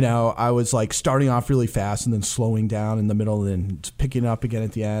 I was like starting off really fast and then slowing down in the middle and then picking up again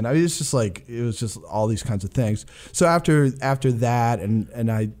at the end. I mean, it was just all these kinds of things. So after that,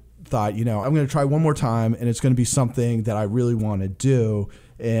 and I thought, I'm going to try one more time, and it's going to be something that I really want to do.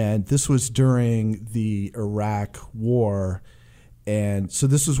 And this was during the Iraq War. And so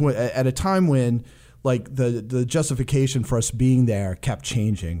this was at a time when like the justification for us being there kept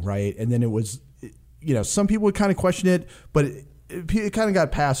changing, right? And then it was, some people would kind of question it, but it kind of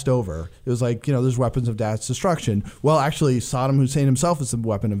got passed over. It was like, there's weapons of mass destruction. Well, actually, Saddam Hussein himself is a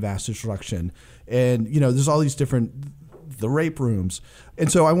weapon of mass destruction. And, there's all these the rape rooms.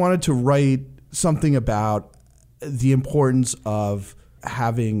 And so I wanted to write something about the importance of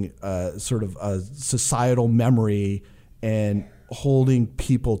having sort of a societal memory and holding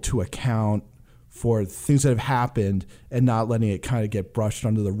people to account for things that have happened and not letting it kind of get brushed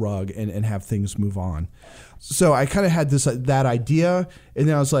under the rug and have things move on. So I kind of had that idea, and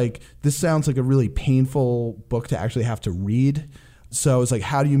then I was like, this sounds like a really painful book to actually have to read. So I was like,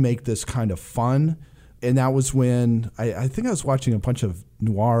 how do you make this kind of fun? And that was when I think I was watching a bunch of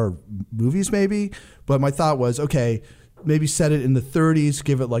noir movies maybe, but my thought was, okay, maybe set it in the 30s,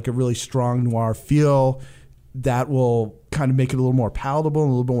 give it like a really strong noir feel that will kind of make it a little more palatable and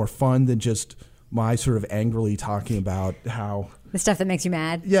a little bit more fun than just my sort of angrily talking about how... The stuff that makes you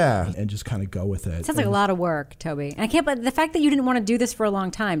mad? Yeah, and just kind of go with it. Sounds like a lot of work, Toby. And I can't, but the fact that you didn't want to do this for a long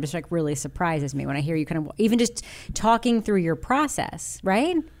time just like really surprises me when I hear you kind of, even just talking through your process,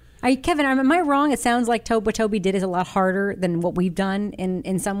 right? Kevin, am I wrong? It sounds like what Toby did is a lot harder than what we've done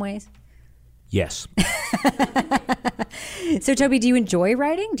in some ways. Yes. So, Toby, do you enjoy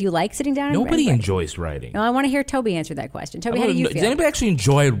writing? Do you like sitting down and Nobody writing? enjoys writing. No, I want to hear Toby answer that question. Toby, how do you feel? Does anybody actually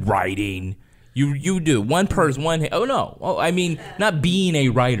enjoy writing? You do. One person, oh, no. Oh, I mean, not being a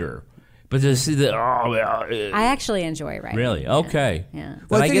writer, but to see that, I actually enjoy writing. Really? Okay. Yeah.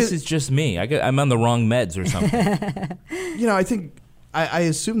 Well, I guess it's just me. I'm on the wrong meds or something. I think... I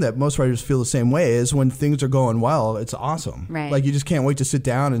assume that most writers feel the same way. Is when things are going well, it's awesome. Right. Like you just can't wait to sit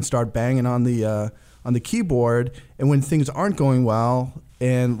down and start banging on the keyboard. And when things aren't going well,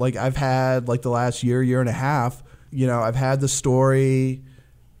 and like I've had like the last year and a half, I've had the story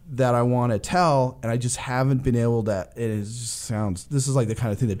that I want to tell, and I just haven't been able to. This is like the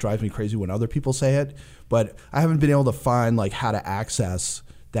kind of thing that drives me crazy when other people say it, but I haven't been able to find like how to access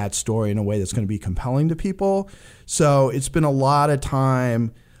that story in a way that's going to be compelling to people. So it's been a lot of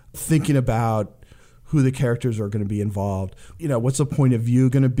time thinking about who the characters are going to be involved. What's the point of view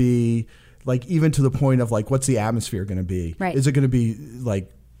going to be? Like even to the point of like, what's the atmosphere going to be? Right. Is it going to be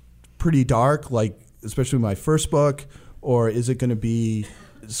like pretty dark, like especially my first book, or is it going to be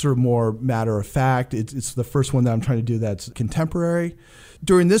sort of more matter of fact? It's the first one that I'm trying to do that's contemporary.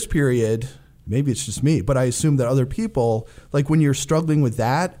 During this period, maybe it's just me, but I assume that other people, like when you're struggling with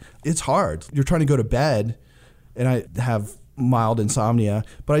that, it's hard. You're trying to go to bed, and I have mild insomnia,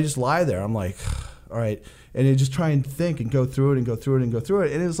 but I just lie there. I'm like, all right. And I just try and think and go through it and go through it and go through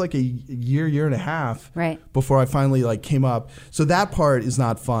it. And it was like a year and a half before I finally like came up. So that part is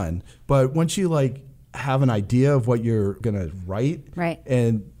not fun. But once you like have an idea of what you're going to write,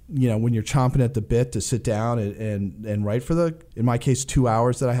 and when you're chomping at the bit to sit down and write for in my case, 2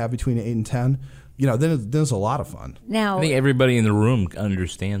 hours that I have between 8 and 10, then it's a lot of fun. Now, I think everybody in the room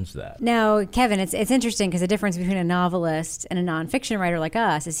understands that. Now, Kevin, it's interesting because the difference between a novelist and a nonfiction writer like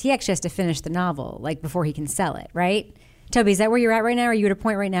us is he actually has to finish the novel like before he can sell it, right? Toby, is that where you're at right now? Are you at a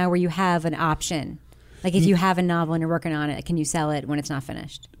point right now where you have an option? Like if you have a novel and you're working on it, can you sell it when it's not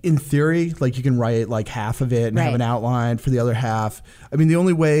finished? In theory, like you can write like half of it and have an outline for the other half. I mean, the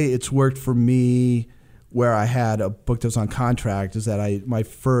only way it's worked for me where I had a book that was on contract is that my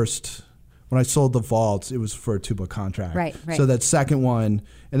first when I sold the vaults, it was for a 2-book contract. Right. So that second one,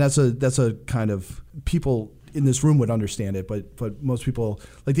 and that's a kind of, people in this room would understand it, but most people,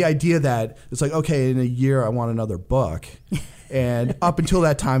 like the idea that it's like, okay, in a year I want another book. And up until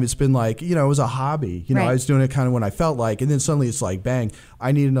that time, it's been like, it was a hobby. Right. I was doing it kind of when I felt like, and then suddenly it's like, bang,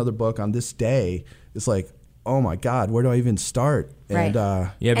 I need another book on this day. It's like, oh my God, where do I even start? Right. And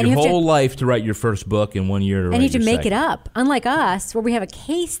You have And your you have whole life to write your first book in 1 year to write and you have to your make it second. up, unlike us, where we have a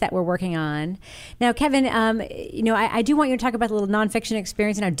case that we're working on. Now, Kevin, I do want you to talk about the little nonfiction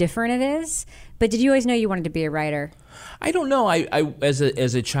experience and how different it is. But did you always know you wanted to be a writer? I don't know. I as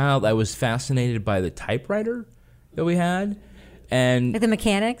a child, I was fascinated by the typewriter that we had, and Like the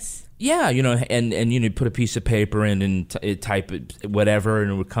mechanics? yeah, and put a piece of paper in and type it, whatever,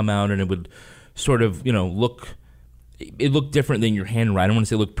 and it would come out, and it would sort of look. It looked different than your handwriting. I don't want to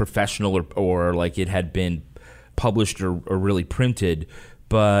say it looked professional or like it had been published or really printed.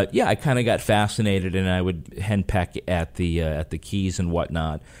 But yeah, I kind of got fascinated, and I would henpeck at the keys and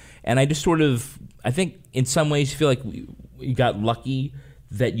whatnot. And I just sort of, I think in some ways, you feel like you got lucky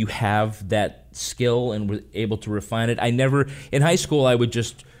that you have that skill and were able to refine it. In high school, I would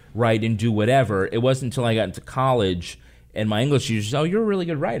just write and do whatever. It wasn't until I got into college and my English teacher said, "Oh, you're a really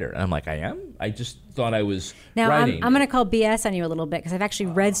good writer." And I'm like, "I am?" I just thought I was Now, writing. I'm going to call BS on you a little bit because I've actually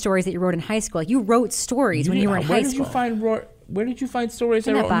read stories that you wrote in high school. Like, you wrote stories when you were in high school. Where did you find stories?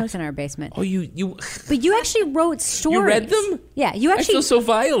 in I that wrote box high in our basement. Oh, you. But you actually wrote stories. You read them? Yeah, you I actually. feel so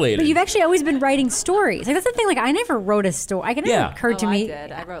violated. But you've actually always been writing stories. Like, that's the thing. Like, I never wrote a story. It never occurred to me. I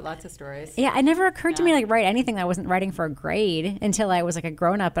did. I wrote lots of stories. Yeah, it never occurred to me like write anything that I wasn't writing for a grade until I was like a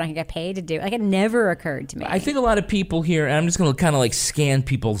grown up and I could get paid to do. Like, it never occurred to me. I think a lot of people here, and I'm just going to kind of like scan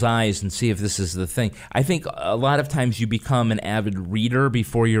people's eyes and see if this is the thing. I think a lot of times you become an avid reader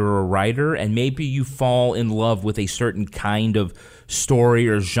before you're a writer, and maybe you fall in love with a certain kind of story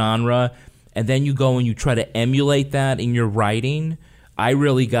or genre, and then you go and you try to emulate that in your writing. I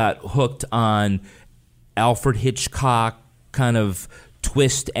really got hooked on Alfred Hitchcock kind of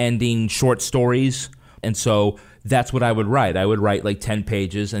twist ending short stories, and so that's what I would write. I would write like 10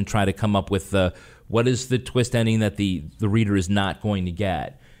 pages and try to come up with what is the twist ending that the reader is not going to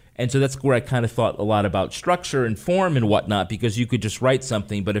get. And so that's where I kind of thought a lot about structure and form and whatnot, because you could just write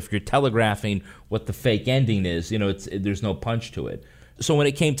something, but if you're telegraphing what the fake ending is, there's no punch to it. So when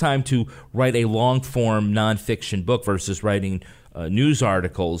it came time to write a long-form nonfiction book versus writing news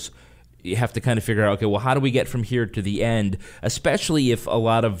articles, you have to kind of figure out, okay, well, how do we get from here to the end, especially if a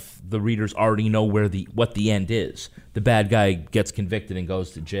lot of the readers already know what the end is. The bad guy gets convicted and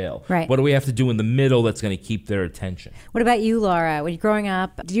goes to jail. Right. What do we have to do in the middle that's going to keep their attention? What about you, Laura? When you growing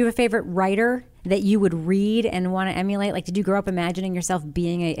up, did you have a favorite writer that you would read and want to emulate? Like, did you grow up imagining yourself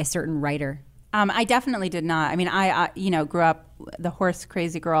being a certain writer? I definitely did not. I mean, I grew up the horse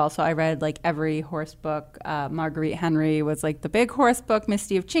crazy girl, so I read like every horse book. Marguerite Henry was like the big horse book,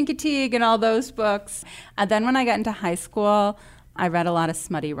 Misty of Chincoteague, and all those books. And then when I got into high school, I read a lot of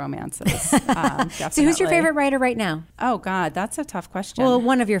smutty romances. So who's your favorite writer right now? Oh God, that's a tough question. Well,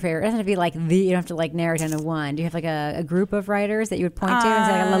 one of your favorite. It doesn't have to be like you don't have to like narrow it down to one. Do you have like a group of writers that you would point to and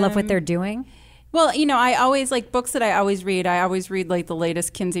say, I love what they're doing? Well, I always like books that I always read. I always read like the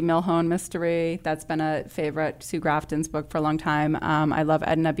latest Kinsey Millhone mystery. That's been a favorite. Sue Grafton's book for a long time. I love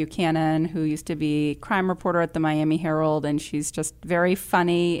Edna Buchanan, who used to be crime reporter at the Miami Herald, and she's just very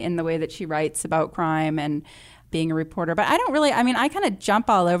funny in the way that she writes about crime and being a reporter. But I don't really, I kind of jump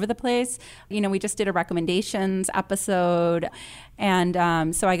all over the place. We just did a recommendations episode,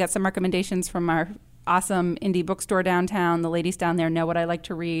 and so I got some recommendations from our awesome indie bookstore downtown. The ladies down there know what I like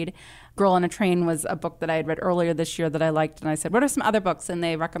to read. Girl on a Train was a book that I had read earlier this year that I liked, and I said, what are some other books? And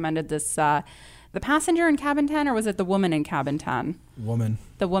they recommended this, The Passenger in Cabin 10, or was it The Woman in Cabin 10? Woman.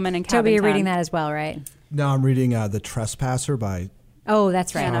 The Woman in Cabin 10. Toby, you're reading that as well, right? No, I'm reading The Trespasser by Oh,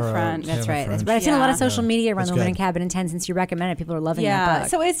 that's right. Anna French. That's right. French. I've seen a lot of Yeah. social media around That's The Woman in good. Cabin in 10 since you recommended it. People are loving that Yeah, book.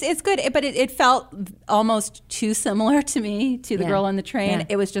 so it's good, but it felt almost too similar to me, to The Yeah. Girl on the Train. Yeah.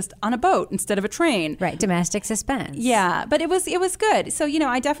 It was just on a boat instead of a train. Right, domestic suspense. Yeah, but it was good. So,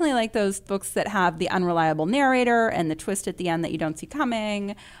 I definitely like those books that have the unreliable narrator and the twist at the end that you don't see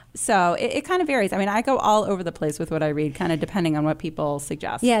coming. So it kind of varies. I go all over the place with what I read, kind of depending on what people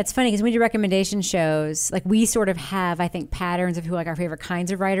suggest. Yeah, it's funny because when we do recommendation shows, like we sort of have, I think, patterns of who like our favorite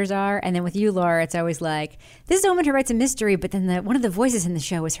kinds of writers are. And then with you, Laura, it's always like, this is a woman who writes a mystery, but then one of the voices in the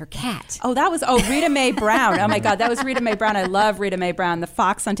show is her cat. Oh, Rita Mae Brown. Oh my God, that was Rita Mae Brown. I love Rita Mae Brown, the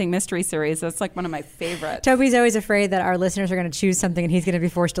Fox Hunting Mystery Series. That's like one of my favorites. Toby's always afraid that our listeners are going to choose something and he's going to be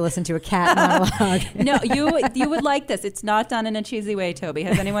forced to listen to a cat monologue. No, you would like this. It's not done in a cheesy way, Toby.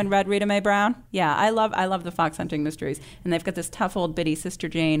 Has anyone Anyone read Rita Mae Brown? Yeah, I love the fox hunting mysteries. And they've got this tough old bitty Sister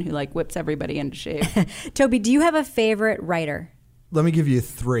Jane who like whips everybody into shape. Toby, do you have a favorite writer? Let me give you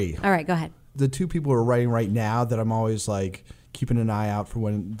 3. All right, go ahead. The 2 people who are writing right now that I'm always like keeping an eye out for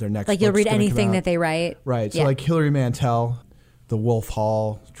when their next Like you'll book's read gonna come anything out. that they write? Right. So Yeah. like Hilary Mantel, the Wolf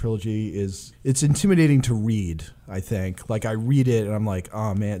Hall trilogy it's intimidating to read, I think. Like I read it and I'm like,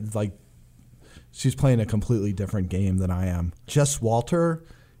 oh man, like she's playing a completely different game than I am. Jess Walter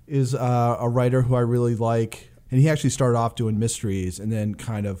is a writer who I really like. And he actually started off doing mysteries and then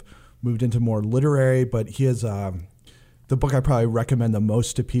kind of moved into more literary. But he has the book I probably recommend the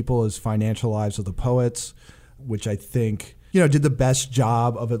most to people is Financial Lives of the Poets, which I think, did the best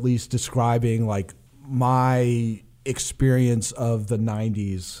job of at least describing like my experience of the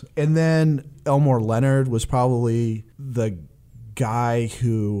 90s. And then Elmore Leonard was probably the guy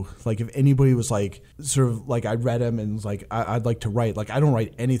who, like, if anybody was like sort of like I read him and was like I'd like to write, like I don't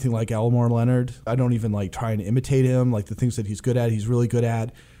write anything like Elmore Leonard. I don't even like try and imitate him. Like the things that he's good at, he's really good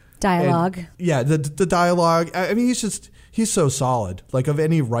at. Dialogue. And, yeah, the dialogue. I mean, he's so solid. Like of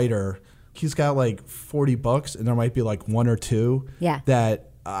any writer, he's got like 40 books and there might be like 1 or 2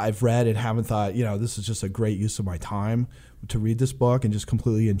 that I've read and haven't thought, this is just a great use of my time to read this book and just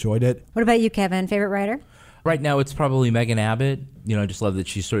completely enjoyed it. What about you, Kevin? Favorite writer? Right now, it's probably Megan Abbott. I just love that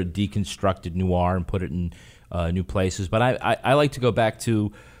she sort of deconstructed noir and put it in new places. But I like to go back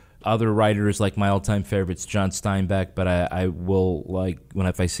to other writers, like my all-time favorites, John Steinbeck. But I will like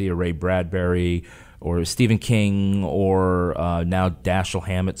if I see a Ray Bradbury or Stephen King or now Dashiell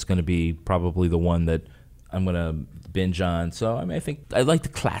Hammett's going to be probably the one that I'm going to binge on. So I think I like the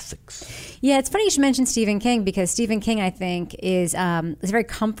classics. Yeah, it's funny you should mention Stephen King because Stephen King, I think, is it's very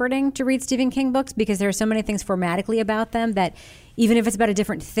comforting to read Stephen King books because there are so many things formatically about them that even if it's about a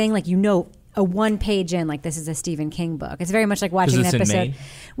different thing, like a 1 page in, like this is a Stephen King book. It's very much like watching an episode. In Maine?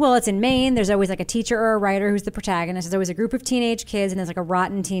 Well, it's in Maine. There's always like a teacher or a writer who's the protagonist. There's always a group of teenage kids, and there's like a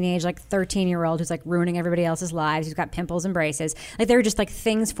rotten teenage, like 13-year-old who's like ruining everybody else's lives, who's got pimples and braces. Like there are just like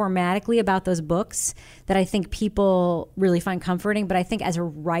things formatically about those books that I think people really find comforting. But I think as a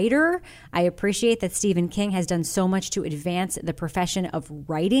writer, I appreciate that Stephen King has done so much to advance the profession of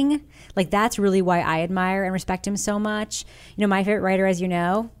writing. Like that's really why I admire and respect him so much. My favorite writer, as you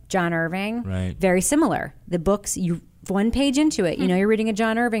know, John Irving. Right. Very similar. The books, 1 page into it, you're reading a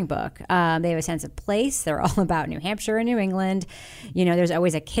John Irving book. They have a sense of place. They're all about New Hampshire and New England. There's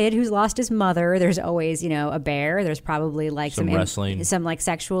always a kid who's lost his mother. There's always, a bear. There's probably like some wrestling, some like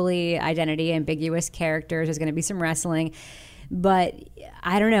sexually identity ambiguous characters. There's going to be some wrestling. But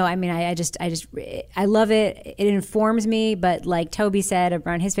I don't know. I mean, I love it. It informs me. But like Toby said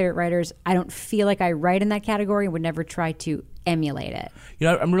around his favorite writers, I don't feel like I write in that category and would never try to emulate it.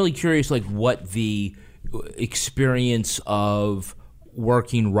 I'm really curious, like what the experience of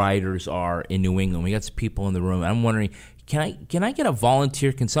working writers are in New England. We got some people in the room. I'm wondering, can I get a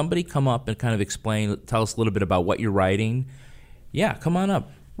volunteer? Can somebody come up and kind of tell us a little bit about what you're writing? Yeah, come on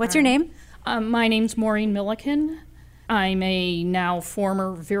up. What's your name? My name's Maureen Milliken. I'm a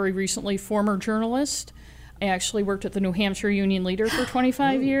very recently former journalist. I actually worked at the New Hampshire Union Leader for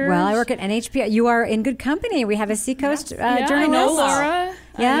 25 years. Well, I work at NHP. You are in good company. We have a Seacoast journalist. I know Laura.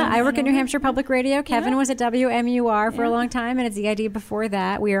 Yeah, I work at New Hampshire Public Radio. Kevin was at WMUR for a long time, and at ZID before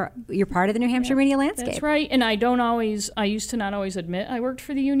that. You're part of the New Hampshire media landscape. That's right, and I used to not always admit I worked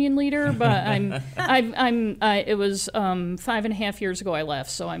for the Union Leader, but it was 5.5 years ago I left,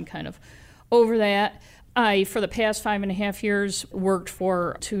 so I'm kind of over that. I, for the past 5.5 years, worked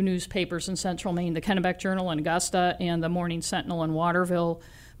for 2 newspapers in Central Maine, the Kennebec Journal in Augusta and the Morning Sentinel in Waterville,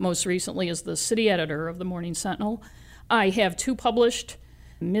 most recently as the city editor of the Morning Sentinel. I have 2 published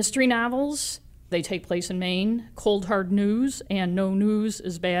mystery novels. They take place in Maine, Cold Hard News and No News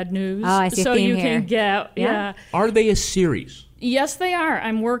is Bad News. Oh, I see a theme you here. can get, yeah. Are they a series? Yes, they are.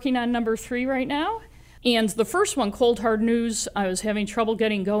 I'm working on number 3 right now. And the first one, Cold Hard News, I was having trouble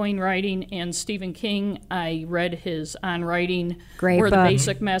getting going writing, and Stephen King, I read his On Writing, Great where book. the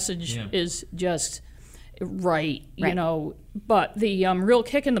basic message is just right, you know. But the real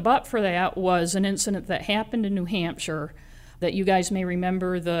kick in the butt for that was an incident that happened in New Hampshire that you guys may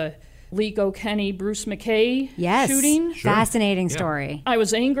remember, the Lee O'Kenny, Bruce McKay shooting. Sure. Fascinating story. I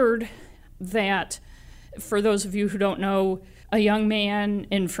was angered that, for those of you who don't know, a young man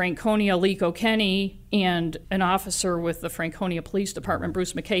in Franconia, Lee O'Kenny, and an officer with the Franconia Police Department,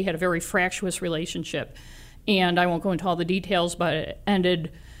 Bruce McKay, had a very fractious relationship. And I won't go into all the details, but it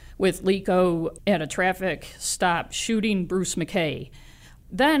ended with Lico at a traffic stop shooting Bruce McKay.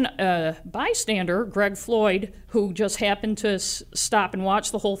 Then a bystander, Greg Floyd, who just happened to stop and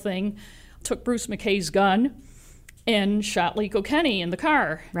watch the whole thing, took Bruce McKay's gun and shot Lee Kilkenny in the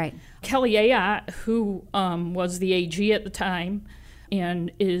car. Right. Kelly Ayotte, who was the AG at the time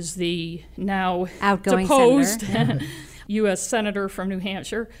and is the now Outgoing deposed senator. U.S. Senator from New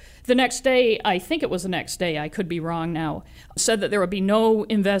Hampshire, the next day, I think it was the next day, I could be wrong now, said that there would be no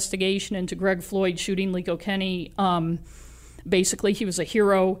investigation into Greg Floyd shooting Lee Kilkenny. Basically, he was a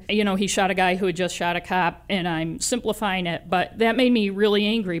hero. You know, he shot a guy who had just shot a cop, and I'm simplifying it, but that made me really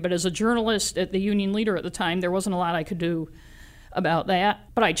angry. But as a journalist at the union leader at the time, there wasn't a lot I could do about that.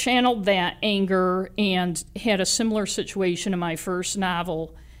 But I channeled that anger and had a similar situation in my first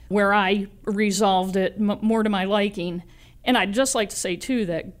novel where I resolved it more to my liking. And I'd just like to say, too,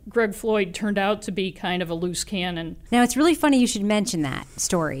 that Greg Floyd turned out to be kind of a loose cannon. Now, it's really funny you should mention that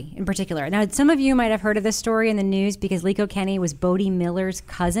story in particular. Now, some of you might have heard of this story in the news because Lee Kilkenny was Bodie Miller's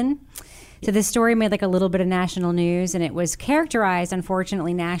cousin. So this story made like a little bit of national news, and it was characterized,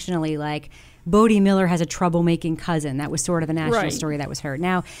 unfortunately, nationally, like Bodie Miller has a troublemaking cousin. That was sort of the national story that was heard.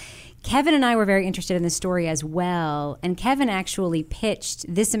 Now, Kevin and I were very interested in this story as well, and Kevin actually pitched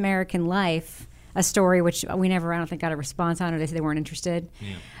This American Life, a story which we never, I don't think, got a response on it. They said they weren't interested,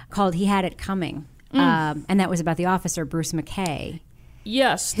 called He Had It Coming. And that was about the officer, Bruce McKay.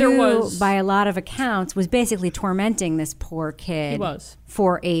 Yes, who, there was. by a lot of accounts, was basically tormenting this poor kid He was.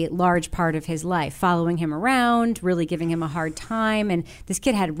 for a large part of his life, following him around, really giving him a hard time. And this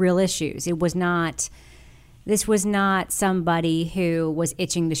kid had real issues. This was not somebody who was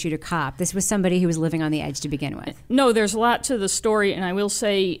itching to shoot a cop. This was somebody who was living on the edge to begin with. No, there's a lot to the story, and I will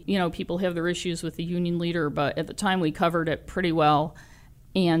say, you know, people have their issues with the union leader, but at the time we covered it pretty well,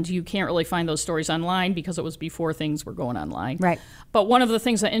 and you can't really find those stories online because it was before things were going online. Right. But one of the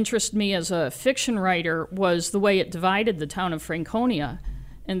things that interested me as a fiction writer was the way it divided the town of Franconia.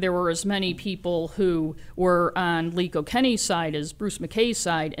 And there were as many people who were on Lee Kilkenny's side as Bruce McKay's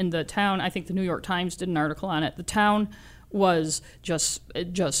side. And the town, I think the New York Times did an article on it, the town was just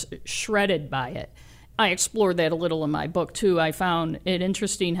shredded by it. I explored that a little in my book, too. I found it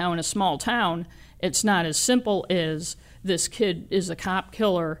interesting how in a small town, it's not as simple as this kid is a cop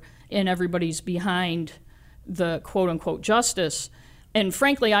killer and everybody's behind the quote-unquote justice. And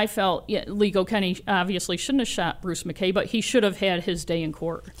frankly, I felt Lee Kilkenny obviously shouldn't have shot Bruce McKay, but he should have had his day in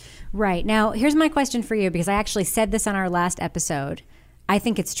court. Right. Now, here's my question for you, because I actually said this on our last episode. I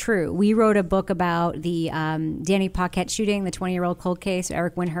think it's true. We wrote a book about the Danny Paquette shooting, the 20-year-old cold case,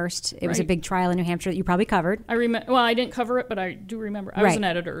 Eric Winhurst. It was a big trial in New Hampshire that you probably covered. I remember. Well, I didn't cover it, but I do remember. I was an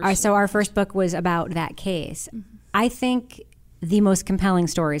editor. So our first book was about that case. Mm-hmm. I think the most compelling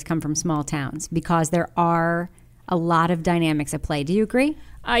stories come from small towns because there are a lot of dynamics at play. Do you agree?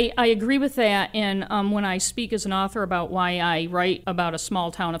 I agree with that. And when I speak as an author about why I write about a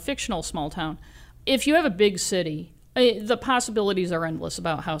small town, a fictional small town, if you have a big city, the possibilities are endless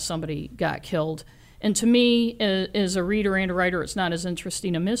about how somebody got killed. And to me, as a reader and a writer, it's not as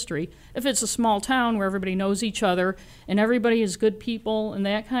interesting a mystery. If it's a small town where everybody knows each other and everybody is good people and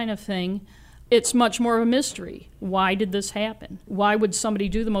that kind of thing, it's much more of a mystery. Why did this happen? Why would somebody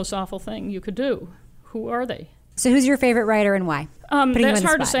do the most awful thing you could do? Who are they? So who's your favorite writer and why? That's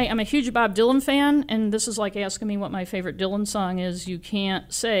hard to say. I'm a huge Bob Dylan fan, and this is like asking me what my favorite Dylan song is. You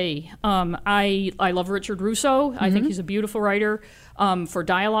can't say. I love Richard Russo. I think he's a beautiful writer. For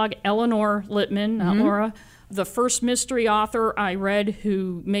dialogue, Eleanor Littman, not Laura. The first mystery author I read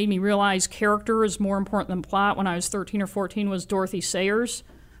who made me realize character is more important than plot when I was 13 or 14 was Dorothy Sayers,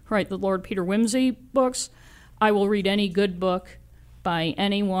 who wrote the Lord Peter Wimsey books. I will read any good book by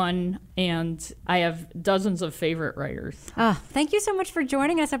anyone, and I have dozens of favorite writers. Oh, thank you so much for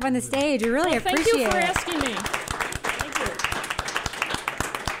joining us up on the stage. We really appreciate it. Thank you for asking me. Thank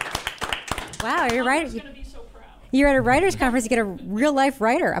you. Wow, you're right. I'm going to be so proud. You're at a writer's conference, you get a real-life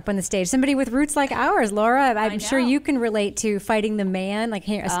writer up on the stage, somebody with roots like ours. Laura, I'm sure you can relate to Fighting the Man, like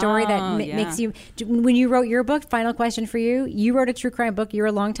a story that makes you... When you wrote your book, final question for you, you wrote a true crime book, you're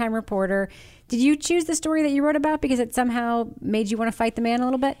a longtime reporter. Did you choose the story that you wrote about because it somehow made you want to fight the man a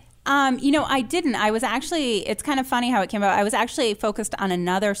little bit? I didn't. I was actually, it's kind of funny how it came about. I was actually focused on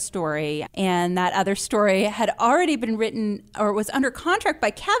another story, and that other story had already been written or was under contract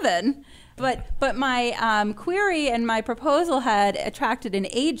by Kevin. But my query and my proposal had attracted an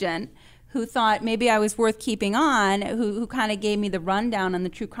agent who thought maybe I was worth keeping on, who kind of gave me the rundown on the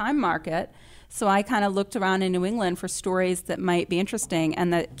true crime market. So I kind of looked around in New England for stories that might be interesting.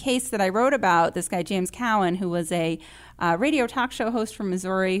 And the case that I wrote about, this guy James Cowan, who was a radio talk show host from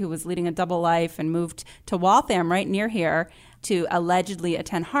Missouri, who was leading a double life and moved to Waltham, right near here, to allegedly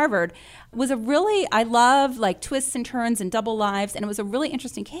attend Harvard. was I love like twists and turns and double lives, and it was a really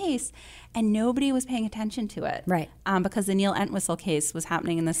interesting case, and nobody was paying attention to it. Right. Because the Neil Entwistle case was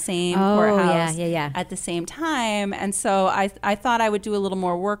happening in the same Oh, courthouse yeah. at the same time. And so I thought I would do a little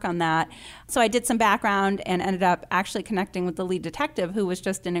more work on that. So I did some background and ended up actually connecting with the lead detective, who was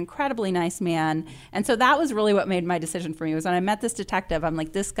just an incredibly nice man. And so that was really what made my decision for me, was when I met this detective, I'm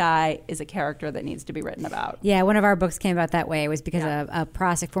like, this guy is a character that needs to be written about. Yeah, one of our books came about that way. It was because a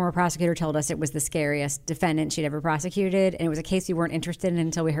former prosecutor told us it was the scariest defendant she'd ever prosecuted, and it was a case we weren't interested in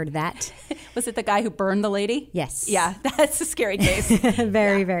until we heard that. Was it the guy who burned the lady? Yes. Yeah, that's a scary case.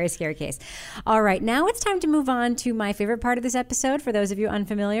 Very scary case. All right, now it's time to move on to my favorite part of this episode. For those of you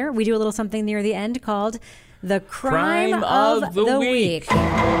unfamiliar, we do a little something near the end called the Crime of the Week.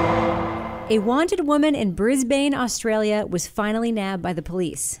 A wanted woman in Brisbane, Australia, was finally nabbed by the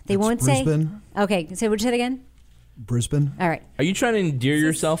police. They That's won't Brisbane? say. Okay, would you say that again? Brisbane. All right. Are you trying to endear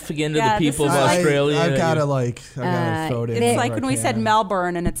yourself again to yeah, the people of this is like- Australia? I've got to throw it in. It's like when we said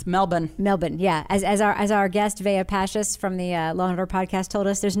Melbourne, and it's Melbourne. Melbourne, yeah. As our guest Vea Pashas from the Law and Order podcast told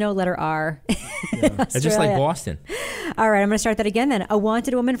us, there's no letter R. It's just like Boston. All right, I'm going to start that again then. A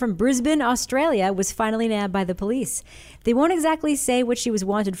wanted woman from Brisbane, Australia, was finally nabbed by the police. They won't exactly say what she was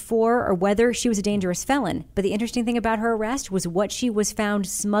wanted for or whether she was a dangerous felon, but the interesting thing about her arrest was what she was found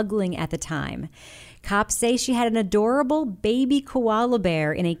smuggling at the time. Cops say she had an adorable baby koala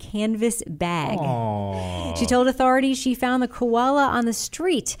bear in a canvas bag. Aww. She told authorities she found the koala on the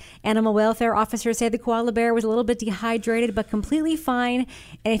street. Animal welfare officers say the koala bear was a little bit dehydrated but completely fine,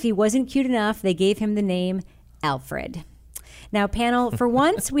 and if he wasn't cute enough, they gave him the name Alfred. Now, panel, for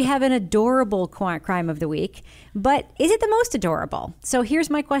once, we have an adorable crime of the week, but is it the most adorable? So here's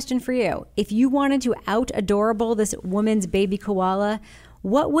my question for you. If you wanted to out-adorable this woman's baby koala,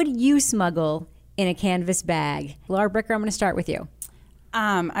 what would you smuggle in a canvas bag? Laura Bricker, I'm going to start with you.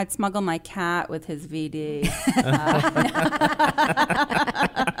 I'd smuggle my cat with his VD.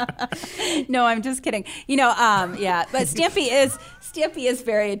 No, I'm just kidding. Yeah, but Stampy is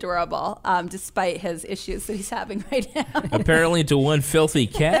very adorable, despite his issues that he's having right now. Apparently to one filthy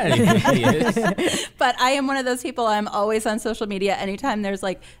cat he is. But I am one of those people, I'm always on social media anytime there's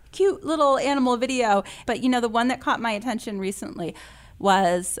like cute little animal video. But the one that caught my attention recently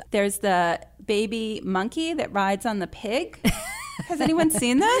was there's the baby monkey that rides on the pig. Has anyone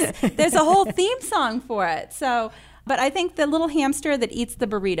seen this? There's a whole theme song for it. So, but I think the little hamster that eats the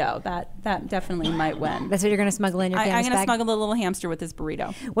burrito, that definitely might win. That's what you're going to smuggle in your canvas I'm going to bag? smuggle the little hamster with his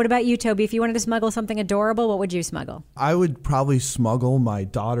burrito. What about you, Toby? If you wanted to smuggle something adorable, what would you smuggle? I would probably smuggle my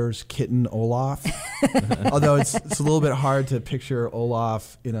daughter's kitten, Olaf. Although it's a little bit hard to picture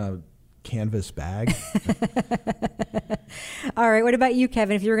Olaf in a canvas bag. All right. What about you,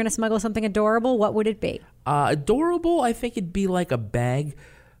 Kevin? If you were going to smuggle something adorable, what would it be? Adorable, I think it'd be like a bag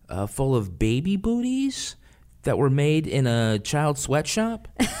full of baby booties that were made in a child sweatshop.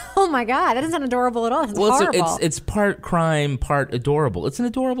 Oh my God, that doesn't sound adorable at all. It's horrible. It's part crime, part adorable. It's an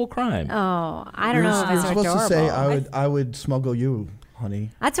adorable crime. Oh, I don't know if You're it's supposed adorable. to say I would smuggle you, honey.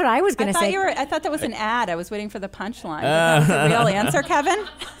 That's what I was going to say. I thought that was an ad. I was waiting for the punchline. That was the real answer, Kevin?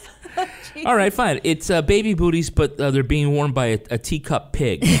 All right, fine. It's baby booties, but they're being worn by a teacup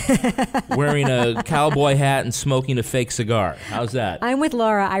pig wearing a cowboy hat and smoking a fake cigar. How's that? I'm with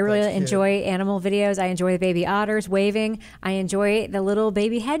Laura. I really That's cute. enjoy animal videos. I enjoy the baby otters waving. I enjoy the little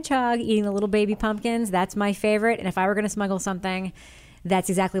baby hedgehog eating the little baby pumpkins. That's my favorite. And if I were going to smuggle something, that's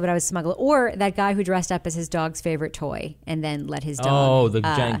exactly what I would smuggle. Or that guy who dressed up as his dog's favorite toy and then let his dog Oh, the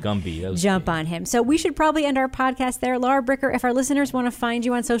giant Gumby. That was jump on him. So we should probably end our podcast there. Laura Bricker, if our listeners want to find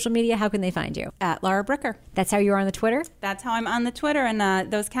you on social media, how can they find you? At Laura Bricker. That's how you are on the Twitter? That's how I'm on the Twitter,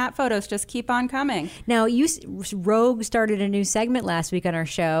 and those cat photos just keep on coming. Now, Rogue started a new segment last week on our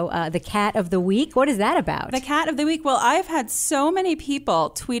show, the Cat of the Week. What is that about? The cat of the week. Well, I've had so many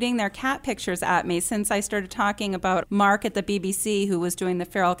people tweeting their cat pictures at me since I started talking about Mark at the BBC, who was doing the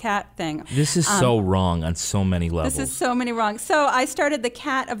feral cat thing. This is so wrong on so many levels. This is so many wrong. So I started the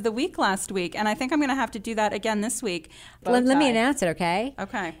cat of the week last week, and I think I'm going to have to do that again this week. Let me announce it, okay?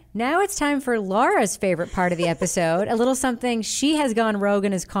 Okay. Now it's time for Laura's favorite part of the episode, a little something she has gone rogue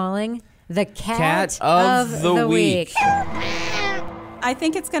and is calling the Cat of the Week. I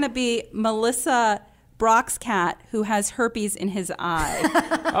think it's going to be Melissa Brock's cat who has herpes in his eye.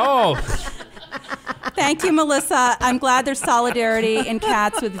 Oh, Thank you, Melissa. I'm glad there's solidarity in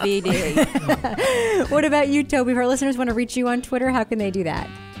cats with VD. What about you, Toby? If our listeners want to reach you on Twitter, how can they do that?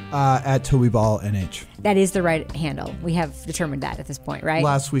 At Toby Ball NH. That is the right handle. We have determined that at this point, right?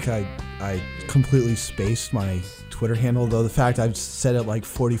 Last week I completely spaced my Twitter handle, though the fact I've said it like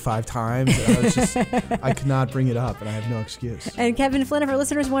 45 times, I could not bring it up, and I have no excuse. And Kevin Flynn, if our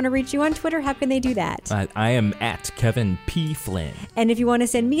listeners want to reach you on Twitter, how can they do that? I am at Kevin P. Flynn. And if you want to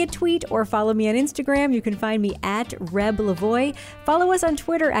send me a tweet or follow me on Instagram, you can find me at Reb Lavoie. Follow us on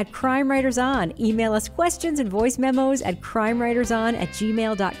Twitter at Crime Writers On. Email us questions and voice memos at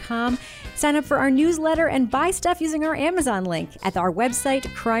crimewriterson@gmail.com. Sign up for our newsletter and buy stuff using our Amazon link at our website,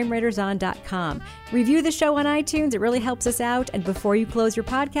 crimewriterson.com. Review the show on iTunes. It really helps us out. And before you close your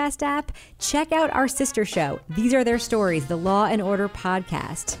podcast app, check out our sister show. These Are Their Stories, the Law and Order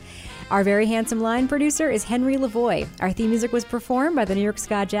podcast. Our very handsome line producer is Henry Lavoie. Our theme music was performed by the New York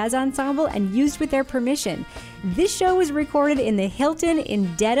Ska Jazz Ensemble and used with their permission. This show was recorded in the Hilton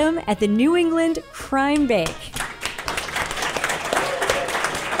in Dedham at the New England Crime Bake.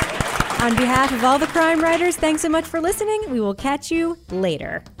 On behalf of all the crime writers, thanks so much for listening. We will catch you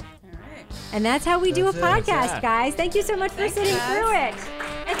later. All right. And that's how we do a podcast, guys. Thank you so much for sitting through it.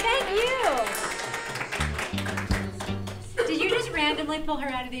 And thank you. Did you just randomly pull her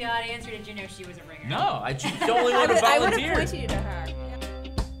out of the audience, or did you know she was a ringer? No, I the only one who I would have volunteered. pointed you to her.